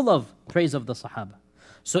is full of praise of the Sahaba.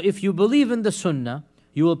 So if you believe in the Sunnah,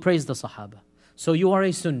 you will praise the Sahaba. So you are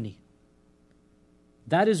a Sunni.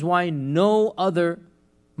 That is why no other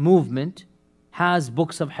movement has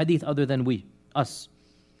books of hadith other than us.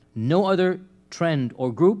 No other trend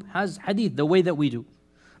or group has hadith the way that we do.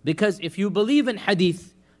 Because if you believe in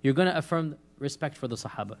hadith, you're going to affirm respect for the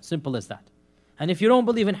Sahaba. Simple as that. And if you don't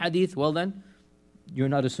believe in hadith, well then, you're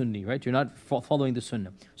not a Sunni, right? You're not following the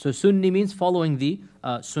Sunnah. So Sunni means following the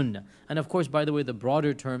Sunnah. And of course, by the way, the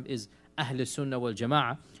broader term is Ahl Sunnah wal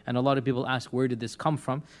Jama'ah. And a lot of people ask, where did this come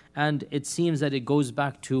from? And it seems that it goes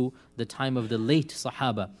back to the time of the late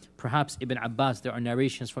Sahaba. Perhaps Ibn Abbas, there are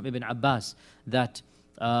narrations from Ibn Abbas that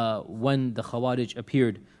when the Khawarij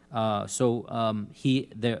appeared, a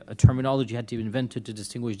terminology had to be invented to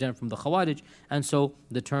distinguish them from the Khawarij. And so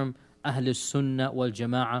the term Ahl Sunnah wal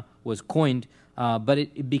Jama'ah was coined, but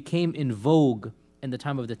it became in vogue in the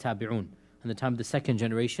time of the Tabi'un, in the time of the second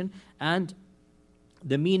generation. And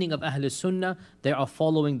the meaning of Ahl Sunnah, they are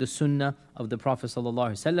following the Sunnah of the Prophet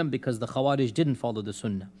ﷺ, because the Khawarij didn't follow the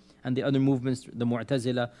Sunnah. And the other movements, the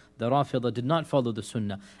Mu'tazila, the Rafidah, did not follow the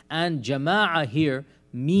Sunnah. And Jama'ah here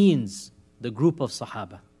means the group of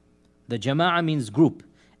Sahaba. The Jama'ah means group.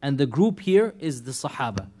 And the group here is the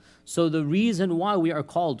Sahaba. So the reason why we are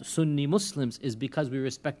called Sunni Muslims is because we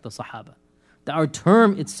respect the Sahaba. Our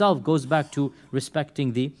term itself goes back to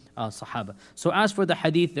respecting the Sahaba. So as for the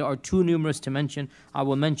hadith, there are too numerous to mention. I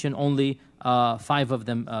will mention only 5 of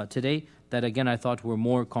them today, that again I thought were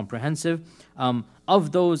more comprehensive.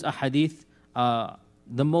 Of those hadith, the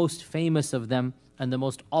most famous of them and the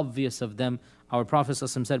most obvious of them, our Prophet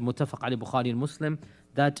ﷺ said, Muttafaq Ali Bukhari and Muslim,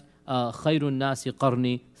 that خَيْرُ النَّاسِ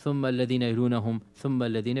قَرْنِي ثُمَّ الَّذِينَ يَلُونَهُمْ ثُمَّ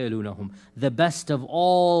الَّذِينَ يَلُونَهُمْ. The best of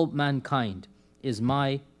all mankind is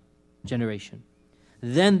my generation.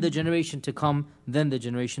 Then the generation to come, then the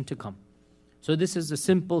generation to come. So this is a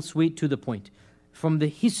simple, sweet, to the point. From the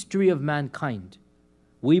history of mankind,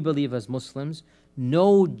 we believe as Muslims,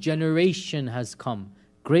 no generation has come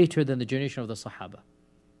greater than the generation of the Sahaba.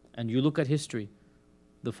 And you look at history,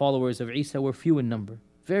 the followers of Isa were few in number,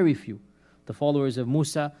 very few. The followers of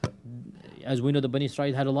Musa, as we know, the Bani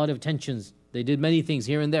Israel had a lot of tensions. They did many things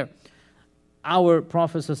here and there. Our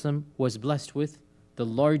Prophet ﷺ was blessed with the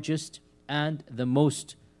largest and the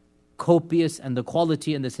most copious, and the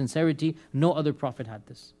quality and the sincerity. No other Prophet had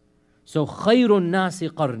this. So خَيْرُ النَّاسِ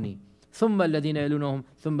قَرْنِي ثُمَّ الَّذِينَ يَلُونَهُمْ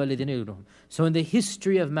ثُمَّ الَّذِينَ يَلُونَهُمْ. So in the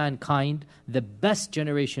history of mankind, the best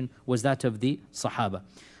generation was that of the Sahaba.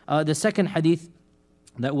 The second hadith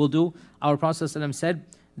that we'll do, our Prophet ﷺ said,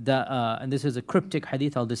 and this is a cryptic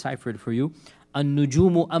hadith, I'll decipher it for you.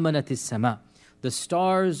 النُّجُومُ أَمَنَةِ السَّمَاءِ. The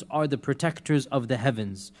stars are the protectors of the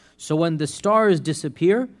heavens. So when the stars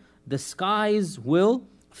disappear, the skies will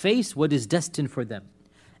face what is destined for them.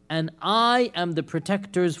 And I am the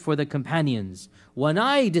protectors for the companions. When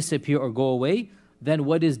I disappear or go away, then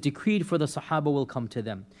what is decreed for the Sahaba will come to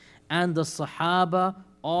them. And the Sahaba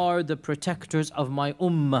are the protectors of my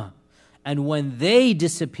ummah. And when they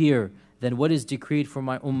disappear, then what is decreed for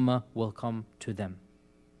my ummah will come to them.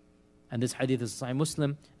 And this hadith is Sahih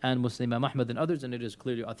Muslim and Muslim Imam Ahmad and others, and it is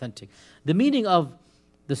clearly authentic. The meaning of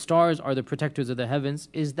the stars are the protectors of the heavens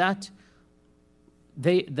is that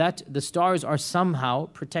the stars are somehow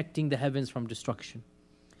protecting the heavens from destruction.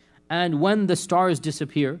 And when the stars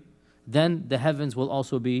disappear, then the heavens will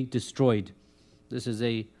also be destroyed. This is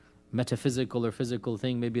a metaphysical or physical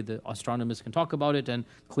thing. Maybe the astronomers can talk about it, and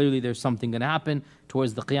clearly there's something going to happen.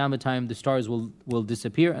 Towards the Qiyamah time, the stars will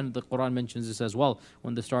disappear, and the Qur'an mentions this as well,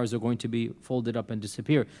 when the stars are going to be folded up and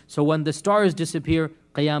disappear. So when the stars disappear,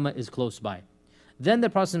 Qiyamah is close by. Then the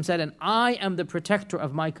Prophet said, and I am the protector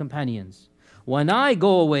of my companions. When I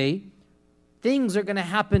go away, things are going to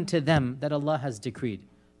happen to them that Allah has decreed.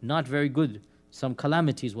 Not very good. Some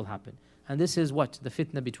calamities will happen. And this is what? The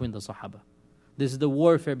fitna between the Sahaba. This is the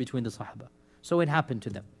warfare between the Sahaba. So it happened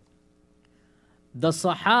to them. The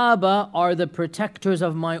Sahaba are the protectors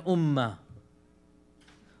of my ummah.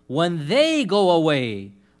 When they go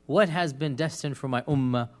away, what has been destined for my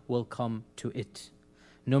ummah will come to it.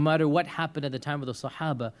 No matter what happened at the time of the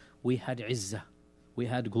Sahaba, we had izzah, we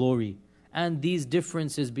had glory. And these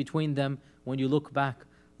differences between them, when you look back,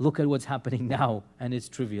 look at what's happening now, and it's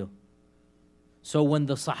trivial. So when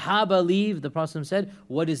the Sahaba leave, the Prophet said,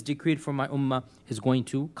 what is decreed for my ummah is going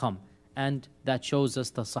to come. And that shows us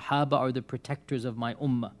the Sahaba are the protectors of my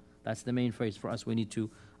ummah. That's the main phrase for us we need to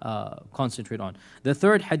concentrate on. The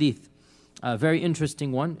third hadith, a very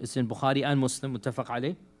interesting one, it's in Bukhari and Muslim, muttafaq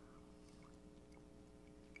alayh.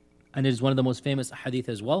 And it is one of the most famous hadith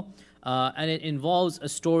as well. And it involves a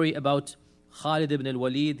story about Khalid ibn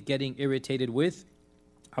al-Walid getting irritated with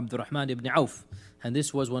Abdurrahman ibn Auf. And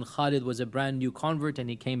this was when Khalid was a brand new convert, and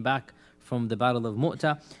he came back from the Battle of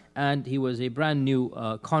Mu'tah, and he was a brand new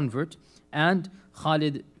convert. And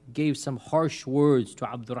Khalid gave some harsh words to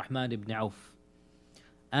Abdurrahman ibn Auf.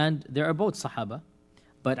 And they are both Sahaba,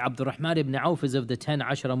 but Abdurrahman ibn Auf is of the 10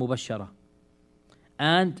 Ashara Mubashara.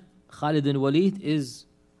 And Khalid ibn Walid is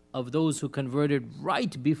of those who converted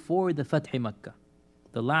right before the Fath Makkah.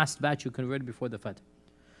 The last batch who converted before the Fath.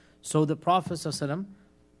 So the Prophet ﷺ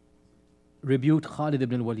rebuked Khalid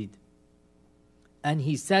ibn al-Walid. And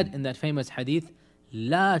he said in that famous hadith,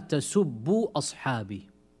 لا تسبوا أصحابي.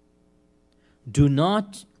 Do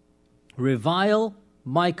not revile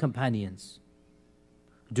my companions.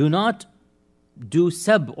 Do not do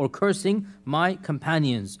sab or cursing my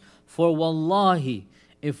companions. For wallahi,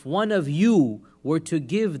 if one of you were to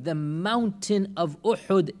give the mountain of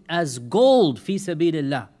Uhud as gold fi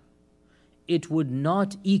sabilillah, it would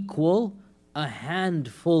not equal a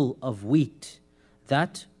handful of wheat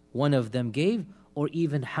that one of them gave, or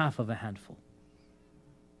even half of a handful.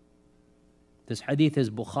 This hadith is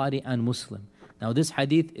Bukhari and Muslim. Now this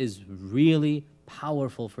hadith is really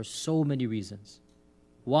powerful for so many reasons.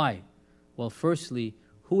 Why? Well, firstly,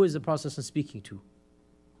 who is the Prophet speaking to?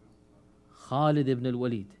 Khalid ibn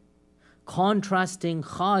al-Walid. Contrasting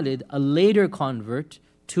Khalid, a later convert,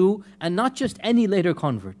 to, and not just any later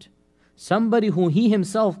convert, somebody who he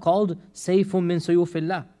himself called Sayfun min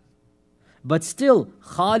Suyufillah. But still,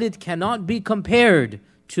 Khalid cannot be compared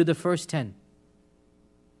to the first 10.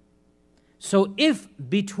 So if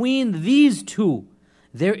between these two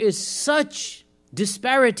there is such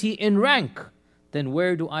disparity in rank, then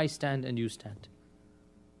where do I stand and you stand?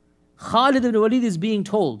 Khalid ibn Walid is being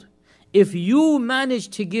told, if you manage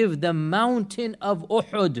to give the mountain of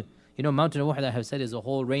Uhud, you know, mountain of Uhud, I have said, is a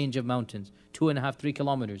whole range of mountains, 2.5, 3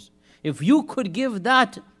 kilometers. If you could give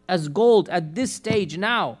that as gold at this stage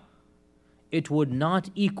now, it would not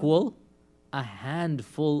equal a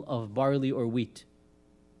handful of barley or wheat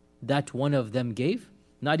that one of them gave,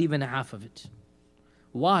 not even half of it.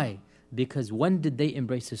 Why? Because when did they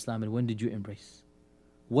embrace Islam and when did you embrace?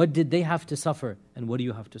 What did they have to suffer and what do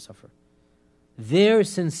you have to suffer? Their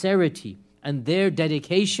sincerity And their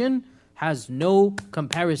dedication has no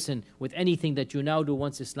comparison with anything that you now do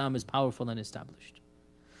once Islam is powerful and established.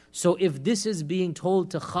 So if this is being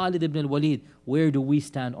told to Khalid ibn al-Walid, where do we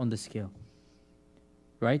stand on the scale?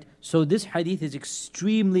 Right? So this hadith is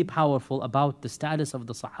extremely powerful about the status of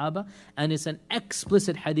the Sahaba, and it's an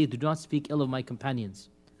explicit hadith: do not speak ill of my companions.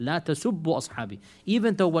 La tasubbu ashabi.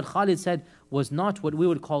 Even though what Khalid said was not what we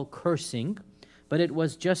would call cursing, but it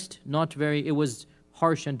was just not very, it was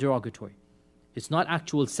harsh and derogatory. It's not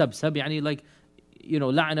actual sab, yani like,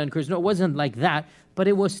 la'na and curse. No, it wasn't like that, but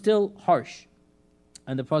it was still harsh.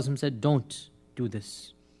 And the Prophet said, don't do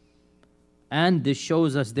this. And this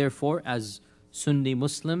shows us, therefore, as Sunni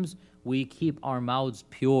Muslims, we keep our mouths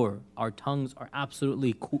pure. Our tongues are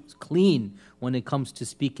absolutely clean when it comes to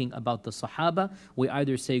speaking about the Sahaba. We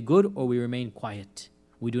either say good or we remain quiet.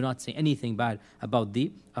 We do not say anything bad about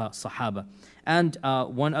the Sahaba. And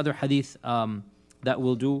one other hadith that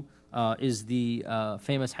we'll do is the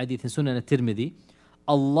famous hadith in Sunan al-Tirmidhi.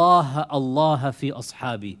 Allah, Allah fi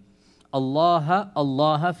ashabi. Allah,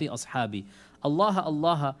 Allah fi ashabi. Allah,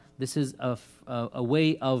 Allah, this is a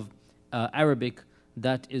way of Arabic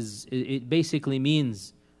that is, it basically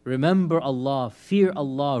means remember Allah, fear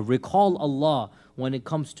Allah, recall Allah when it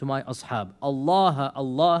comes to my ashab. Allah,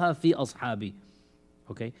 Allah fi ashabi.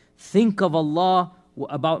 Okay? Think of Allah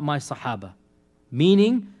about my Sahaba.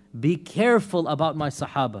 Meaning, be careful about my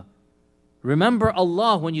Sahaba. Remember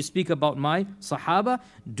Allah when you speak about my Sahaba.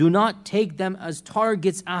 Do not take them as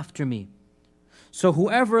targets after me. So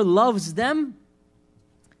whoever loves them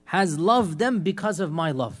has loved them because of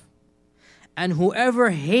my love. And whoever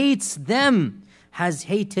hates them has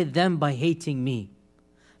hated them by hating me.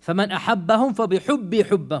 فَمَنْ أَحَبَّهُمْ فَبِحُبِّ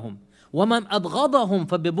حُبَّهُمْ وَمَنْ أَبْغَضَهُمْ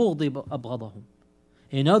فَبِبُغْضِ أَبْغَضَهُمْ.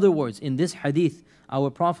 In other words, in this hadith, our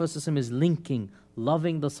Prophet ﷺ is linking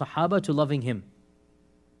loving the Sahaba to loving him.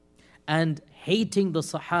 And hating the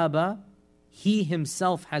Sahaba, he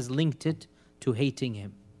himself has linked it to hating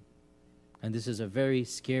him. And this is a very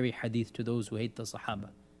scary hadith to those who hate the Sahaba.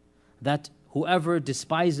 That whoever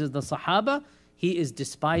despises the Sahaba, he is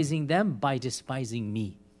despising them by despising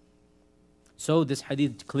me. So this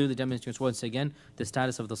hadith clearly demonstrates once again the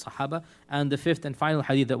status of the Sahaba. And the fifth and final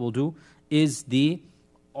hadith that we'll do is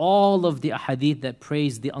all of the hadith that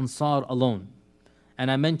praise the Ansar alone. And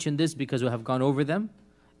I mentioned this because we have gone over them.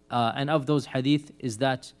 And of those hadith is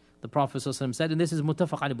that the Prophet ﷺ said, and this is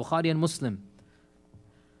muttafaq al Bukhari and Muslim.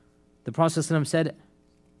 The Prophet ﷺ said,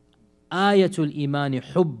 Ayatul imani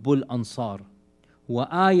hubbul ansar wa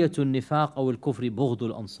ayatul nifaq aw al-kufri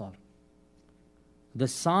bughdul ansar. The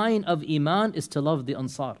sign of iman is to love the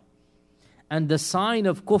Ansar. And the sign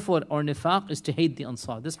of kufr or nifaq is to hate the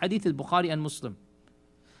Ansar. This hadith is Bukhari and Muslim.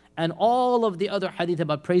 And all of the other hadith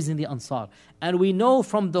about praising the Ansar. And we know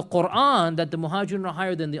from the Qur'an that the Muhajirun are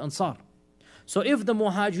higher than the Ansar. So if the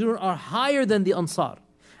Muhajirun are higher than the Ansar,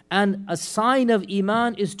 and a sign of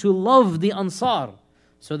iman is to love the Ansar,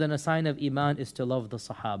 so then a sign of iman is to love the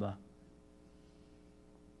Sahaba.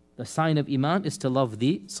 The sign of iman is to love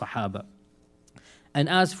the Sahaba. And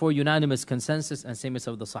as for unanimous consensus and sameness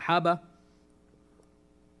of the Sahaba,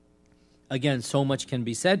 again, so much can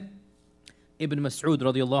be said. Ibn Mas'ud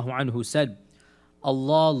radiallahu anhu said,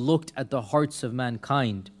 Allah looked at the hearts of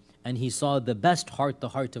mankind and He saw the best heart, the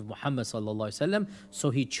heart of Muhammad sallallahu alaihi wasallam.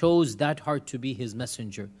 So He chose that heart to be His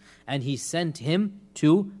messenger. And He sent him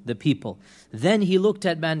to the people. Then He looked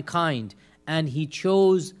at mankind and He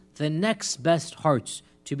chose the next best hearts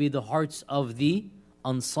to be the hearts of the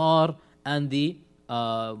Ansar and the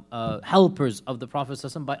helpers of the Prophet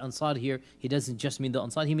ﷺ. By Ansar here, he doesn't just mean the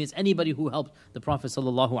Ansar, he means anybody who helped the Prophet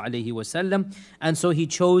ﷺ. And so he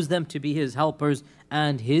chose them to be his helpers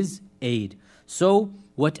and his aid. So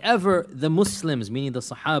whatever the Muslims, meaning the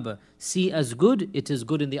Sahaba, see as good, it is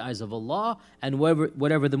good in the eyes of Allah. And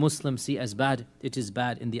whatever the Muslims see as bad, it is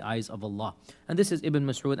bad in the eyes of Allah. And this is Ibn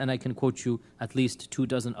Mas'ud, and I can quote you at least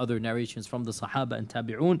 24 other narrations from the Sahaba and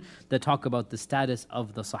Tabi'un that talk about the status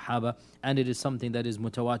of the Sahaba, and it is something that is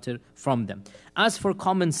mutawatir from them. As for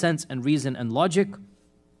common sense and reason and logic,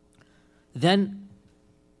 then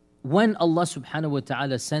when Allah subhanahu wa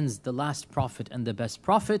ta'ala sends the last prophet and the best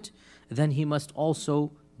prophet, then He must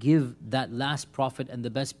also give that last prophet and the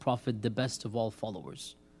best prophet the best of all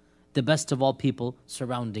followers, the best of all people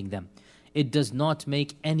surrounding them. It does not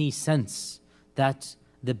make any sense that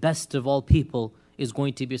the best of all people is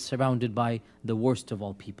going to be surrounded by the worst of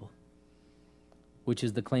all people, which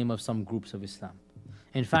is the claim of some groups of Islam.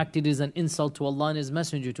 In fact, it is an insult to Allah and His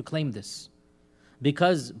Messenger to claim this.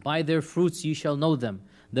 Because by their fruits ye shall know them.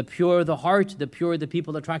 The purer the heart, the purer the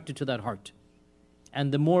people attracted to that heart.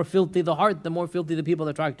 And the more filthy the heart, the more filthy the people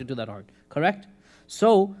attracted to that heart. Correct?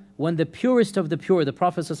 So, when the purest of the pure, the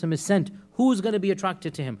Prophet ﷺ, is sent, who's going to be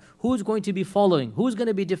attracted to him? Who's going to be following? Who's going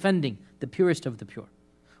to be defending? The purest of the pure.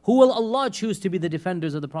 Who will Allah choose to be the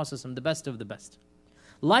defenders of the Prophet ﷺ, the best of the best?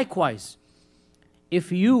 Likewise,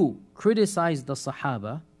 if you criticize the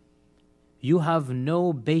Sahaba, you have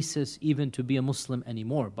no basis even to be a Muslim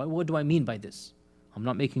anymore. But what do I mean by this? I'm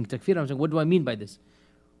not making takfir, I'm saying, what do I mean by this?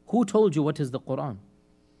 Who told you what is the Qur'an?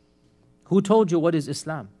 Who told you what is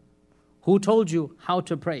Islam? Who told you how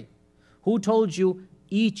to pray? Who told you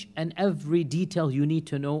each and every detail you need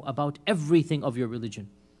to know about everything of your religion?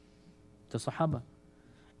 The Sahaba.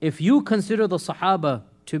 If you consider the Sahaba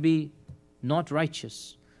to be not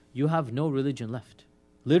righteous, you have no religion left.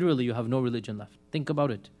 Literally, you have no religion left. Think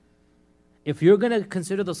about it. If you're going to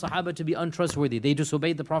consider the Sahaba to be untrustworthy, they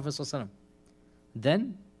disobeyed the Prophet ﷺ,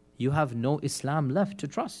 then you have no Islam left to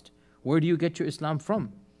trust. Where do you get your Islam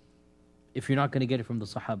from if you're not going to get it from the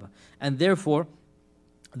Sahaba? And therefore,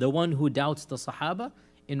 the one who doubts the Sahaba,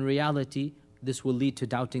 in reality, this will lead to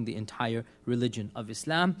doubting the entire religion of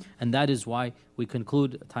Islam. And that is why we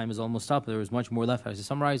conclude, time is almost up, there is much more left as to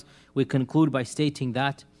summarize. We conclude by stating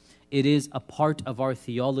that it is a part of our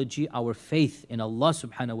theology, our faith in Allah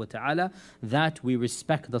subhanahu wa ta'ala, that we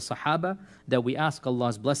respect the Sahaba, that we ask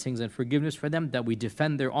Allah's blessings and forgiveness for them, that we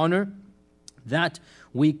defend their honor, that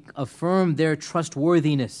we affirm their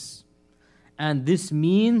trustworthiness. And this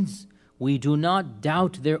means we do not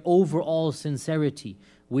doubt their overall sincerity.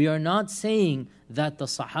 We are not saying that the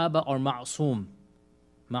Sahaba are ma'soom.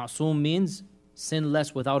 Ma'soom means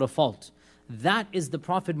sinless without a fault. That is the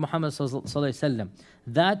Prophet Muhammad sallallahu alaihi wasallam.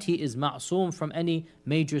 That he is ma'soom from any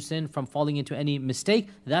major sin, from falling into any mistake.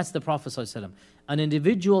 That's the Prophet sallallahu alaihi wasallam. An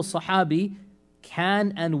individual Sahabi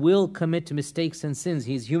can and will commit mistakes and sins.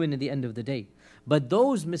 He's human at the end of the day. But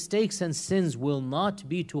those mistakes and sins will not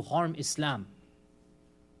be to harm Islam.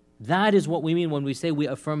 That is what we mean when we say we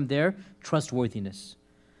affirm their trustworthiness.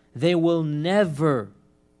 They will never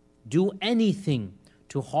do anything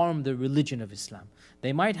to harm the religion of Islam.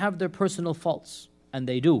 They might have their personal faults, and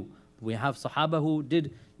they do. We have Sahaba who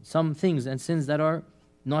did some things and sins that are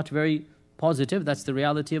not very positive. That's the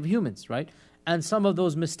reality of humans, right? And some of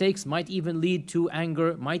those mistakes might even lead to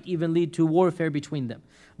anger, might even lead to warfare between them.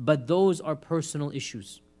 But those are personal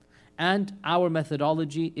issues. And our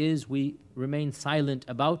methodology is we remain silent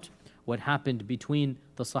about what happened between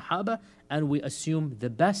the Sahaba, and we assume the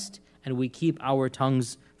best, and we keep our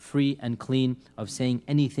tongues free and clean of saying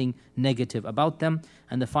anything negative about them.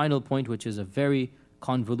 And the final point, which is a very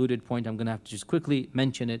convoluted point, I'm going to have to just quickly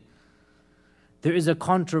mention it. There is a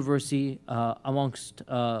controversy amongst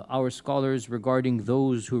our scholars regarding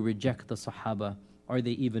those who reject the Sahaba. Are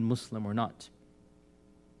they even Muslim or not?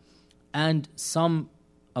 And some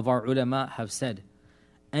of our ulama have said,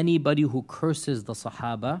 anybody who curses the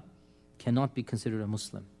Sahaba cannot be considered a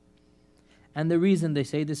Muslim. And the reason they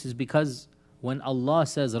say this is because when Allah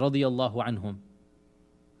says radiyallahu anhum,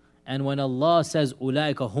 and when Allah says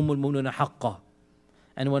ulaika humul mu'minuna haqqa,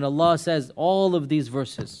 and when Allah says all of these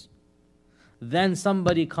verses, then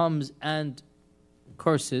somebody comes and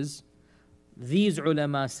curses, these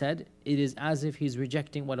ulama said it is as if he's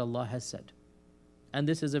rejecting what Allah has said. And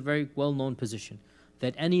this is a very well-known position,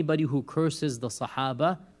 that anybody who curses the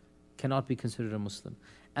Sahaba cannot be considered a Muslim.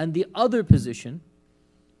 And the other position,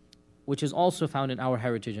 which is also found in our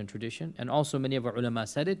heritage and tradition, and also many of our ulama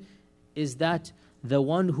said it, is that the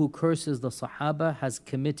one who curses the Sahaba has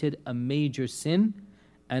committed a major sin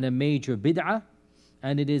and a major bid'ah,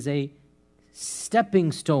 and it is a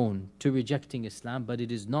stepping stone to rejecting Islam, but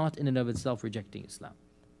it is not in and of itself rejecting Islam.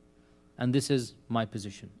 And this is my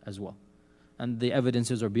position as well. And the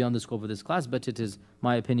evidences are beyond the scope of this class, but it is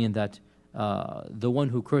my opinion that the one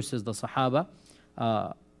who curses the Sahaba,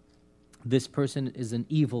 this person is an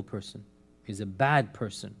evil person. He's a bad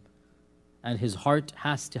person. And his heart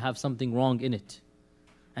has to have something wrong in it.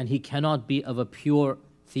 And he cannot be of a pure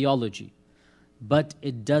theology. But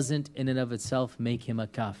it doesn't in and of itself make him a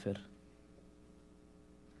kafir.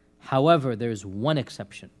 However, there is one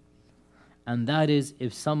exception. And that is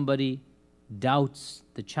if somebody doubts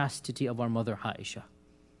the chastity of our mother Aisha.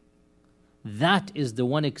 That is the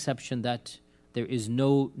one exception that there is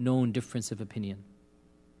no known difference of opinion.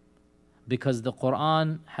 Because the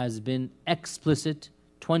Qur'an has been explicit,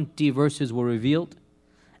 20 verses were revealed,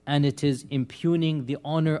 and it is impugning the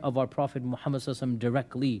honor of our Prophet Muhammad ﷺ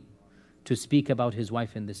directly to speak about his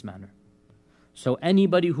wife in this manner. So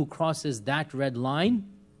anybody who crosses that red line,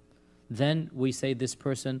 then we say this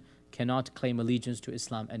person cannot claim allegiance to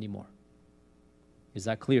Islam anymore. Is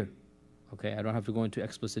that clear? Okay, I don't have to go into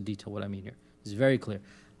explicit detail what I mean here. It's very clear.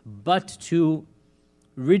 But to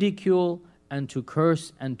ridicule and to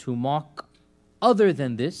curse and to mock other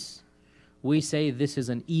than this, we say this is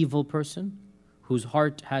an evil person whose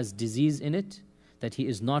heart has disease in it, that he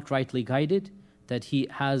is not rightly guided, that he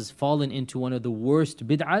has fallen into one of the worst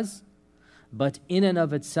bid'ahs. But in and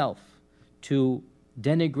of itself, to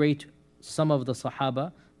denigrate some of the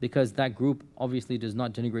Sahaba, because that group obviously does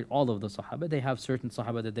not denigrate all of the Sahaba. They have certain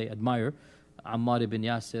Sahaba that they admire, Ammar ibn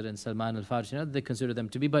Yasir and Salman al-Farisi, they consider them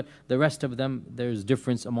to be, but the rest of them, there's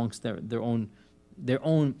difference amongst their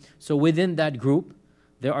own. So within that group,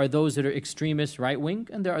 there are those that are extremist right-wing,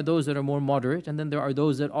 and there are those that are more moderate, and then there are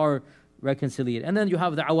those that are reconciliated. And then you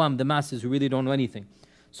have the awam, the masses who really don't know anything.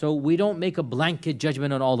 So we don't make a blanket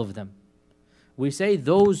judgment on all of them. We say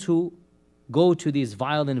those who go to these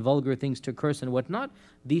vile and vulgar things to curse and whatnot,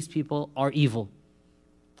 these people are evil.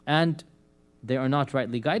 And they are not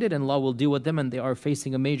rightly guided, and Allah will deal with them, and they are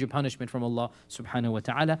facing a major punishment from Allah subhanahu wa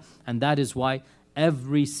ta'ala. And that is why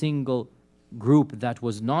every single group that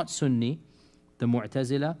was not Sunni, the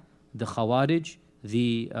Mu'tazila, the Khawarij,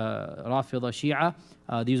 the Rafida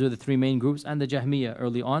Shia, these are the three main groups, and the Jahmiyyah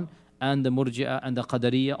early on, and the Murji'ah and the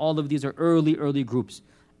Qadariyah, all of these are early groups.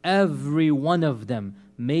 Every one of them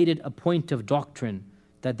made it a point of doctrine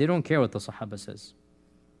that they don't care what the Sahaba says.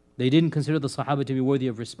 They didn't consider the Sahaba to be worthy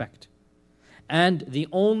of respect. And the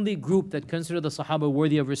only group that considered the Sahaba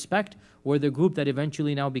worthy of respect were the group that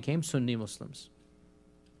eventually now became Sunni Muslims.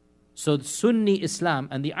 So Sunni Islam,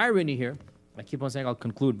 and the irony here, I keep on saying I'll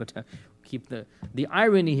conclude, but keep the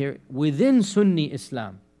irony here, within Sunni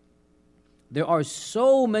Islam, there are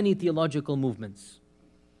so many theological movements.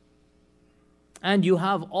 And you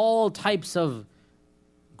have all types of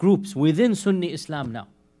groups within Sunni Islam now.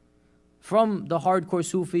 From the hardcore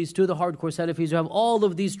Sufis to the hardcore Salafis, you have all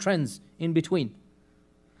of these trends in between.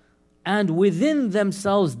 And within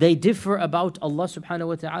themselves, they differ about Allah subhanahu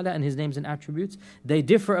wa ta'ala and His names and attributes. They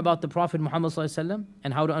differ about the Prophet Muhammad sallallahu alaihi wasallam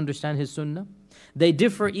and how to understand his sunnah. They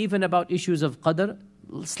differ even about issues of qadr,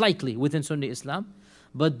 slightly within Sunni Islam.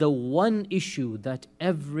 But the one issue that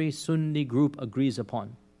every Sunni group agrees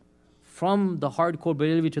upon, from the hardcore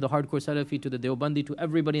Barelvi to the hardcore Salafi to the Deobandi to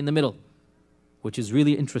everybody in the middle, which is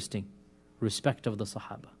really interesting, respect of the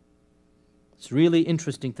Sahaba. It's really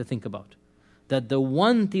interesting to think about. That the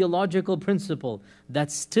one theological principle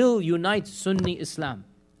that still unites Sunni Islam,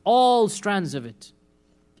 all strands of it,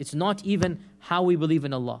 it's not even how we believe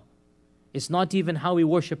in Allah. It's not even how we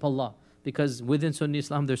worship Allah. Because within Sunni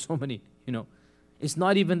Islam there's so many, It's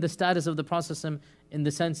not even the status of the Prophet in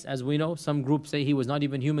the sense, as we know, some groups say he was not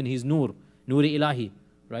even human, he's Nur Ilahi,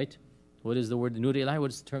 right? What is the word Nur Ilahi?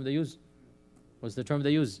 What is the term they use? What's the term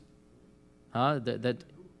they use? That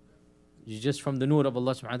just from the nur of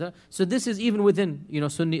Allah subhanahu wa ta'ala. So this is even within,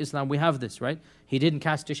 Sunni Islam, we have this, right? He didn't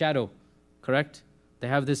cast a shadow, correct? They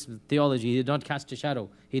have this theology, he did not cast a shadow.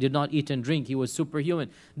 He did not eat and drink, he was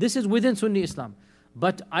superhuman. This is within Sunni Islam.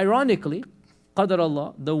 But ironically, Qadar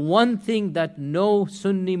Allah, the one thing that no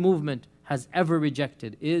Sunni movement has ever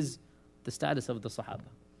rejected is the status of the Sahaba.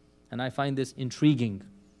 And I find this intriguing,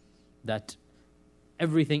 that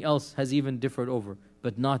everything else has even differed over,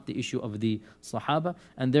 but not the issue of the Sahaba.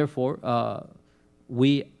 And therefore,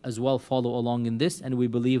 we as well follow along in this, and we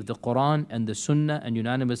believe the Qur'an and the Sunnah and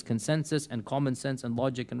unanimous consensus and common sense and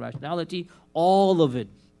logic and rationality, all of it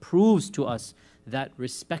proves to us that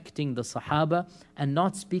respecting the Sahaba and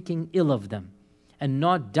not speaking ill of them and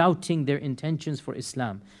not doubting their intentions for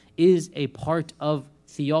Islam is a part of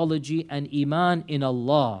theology and iman in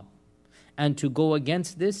Allah. And to go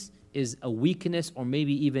against this is a weakness or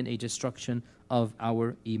maybe even a destruction of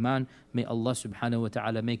our iman. May Allah subhanahu wa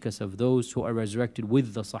ta'ala make us of those who are resurrected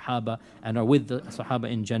with the Sahaba and are with the Sahaba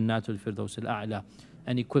in Jannatul Firdaus al-A'la.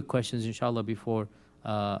 Any quick questions inshallah before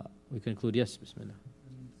we conclude? Yes, Bismillah.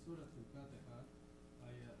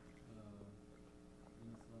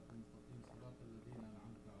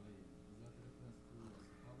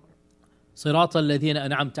 Sirat al-Ladhina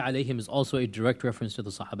an'amta alayhim is also a direct reference to the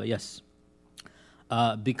Sahaba, yes.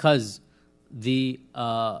 Because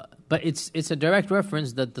but it's a direct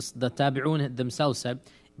reference that the Tabi'un themselves said,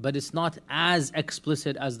 but it's not as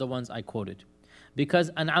explicit as the ones I quoted. Because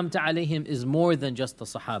an'amta alayhim is more than just the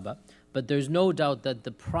Sahaba, but there's no doubt that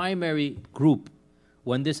the primary group,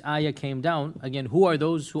 when this ayah came down, again, who are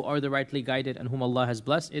those who are the rightly guided and whom Allah has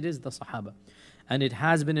blessed? It is the Sahaba. And it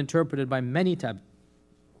has been interpreted by many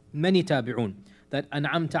Tabi'un, that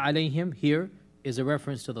an'amta alayhim here is a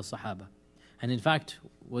reference to the Sahaba. And in fact,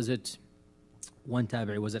 was it one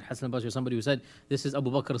Tabi'i, was it Hasan al-Basri or somebody who said, this is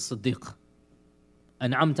Abu Bakr as-Siddiq.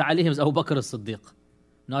 An'amta alayhim is Abu Bakr as-Siddiq.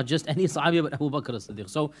 Not just any Sahabi, but Abu Bakr as-Siddiq.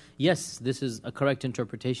 So yes, this is a correct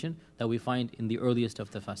interpretation that we find in the earliest of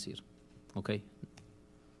tafasir. Okay? At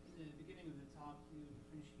the beginning of the talk, you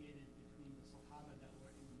differentiated between the Sahaba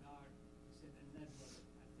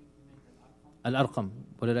Al-Arqam.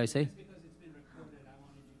 What did I say?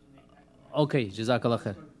 Okay, Jazakallah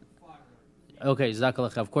khair. Okay,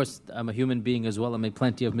 Jazakallah khair. Of course, I'm a human being as well. I make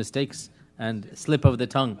plenty of mistakes and slip of the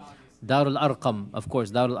tongue. Darul Arqam, of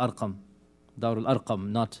course, Darul Arqam. Darul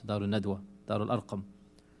Arqam, not Darul Nadwa. Darul Arqam.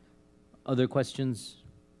 Other questions?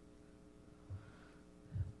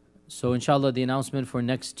 So inshallah, the announcement for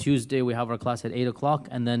next Tuesday, we have our class at 8 o'clock.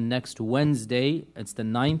 And then next Wednesday, it's the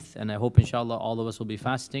 9th. And I hope inshallah all of us will be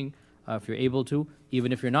fasting if you're able to.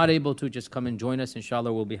 Even if you're not able to, just come and join us.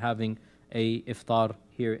 Inshallah, we'll be having a iftar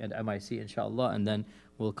here at MIC, inshallah. And then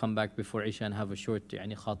we'll come back before Isha and have a short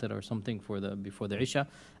khatir or something before the Isha.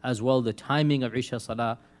 As well, the timing of Isha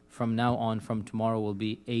Salah from now on, from tomorrow, will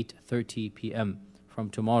be 8:30 p.m. From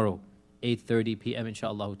tomorrow, 8:30 p.m.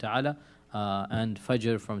 inshallah ta'ala. And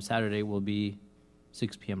Fajr from Saturday will be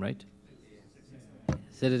 6 p.m., right?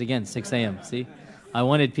 Said it again, 6 a.m. See? I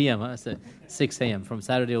wanted p.m. I said 6 a.m. From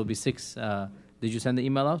Saturday will be 6. Did you send the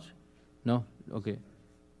email out? No? Okay.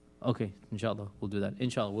 Okay, inshallah, we'll do that.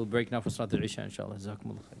 Inshallah, we'll break now for Salat al-Isha, inshallah.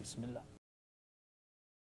 Jazakumullah khair. Bismillah.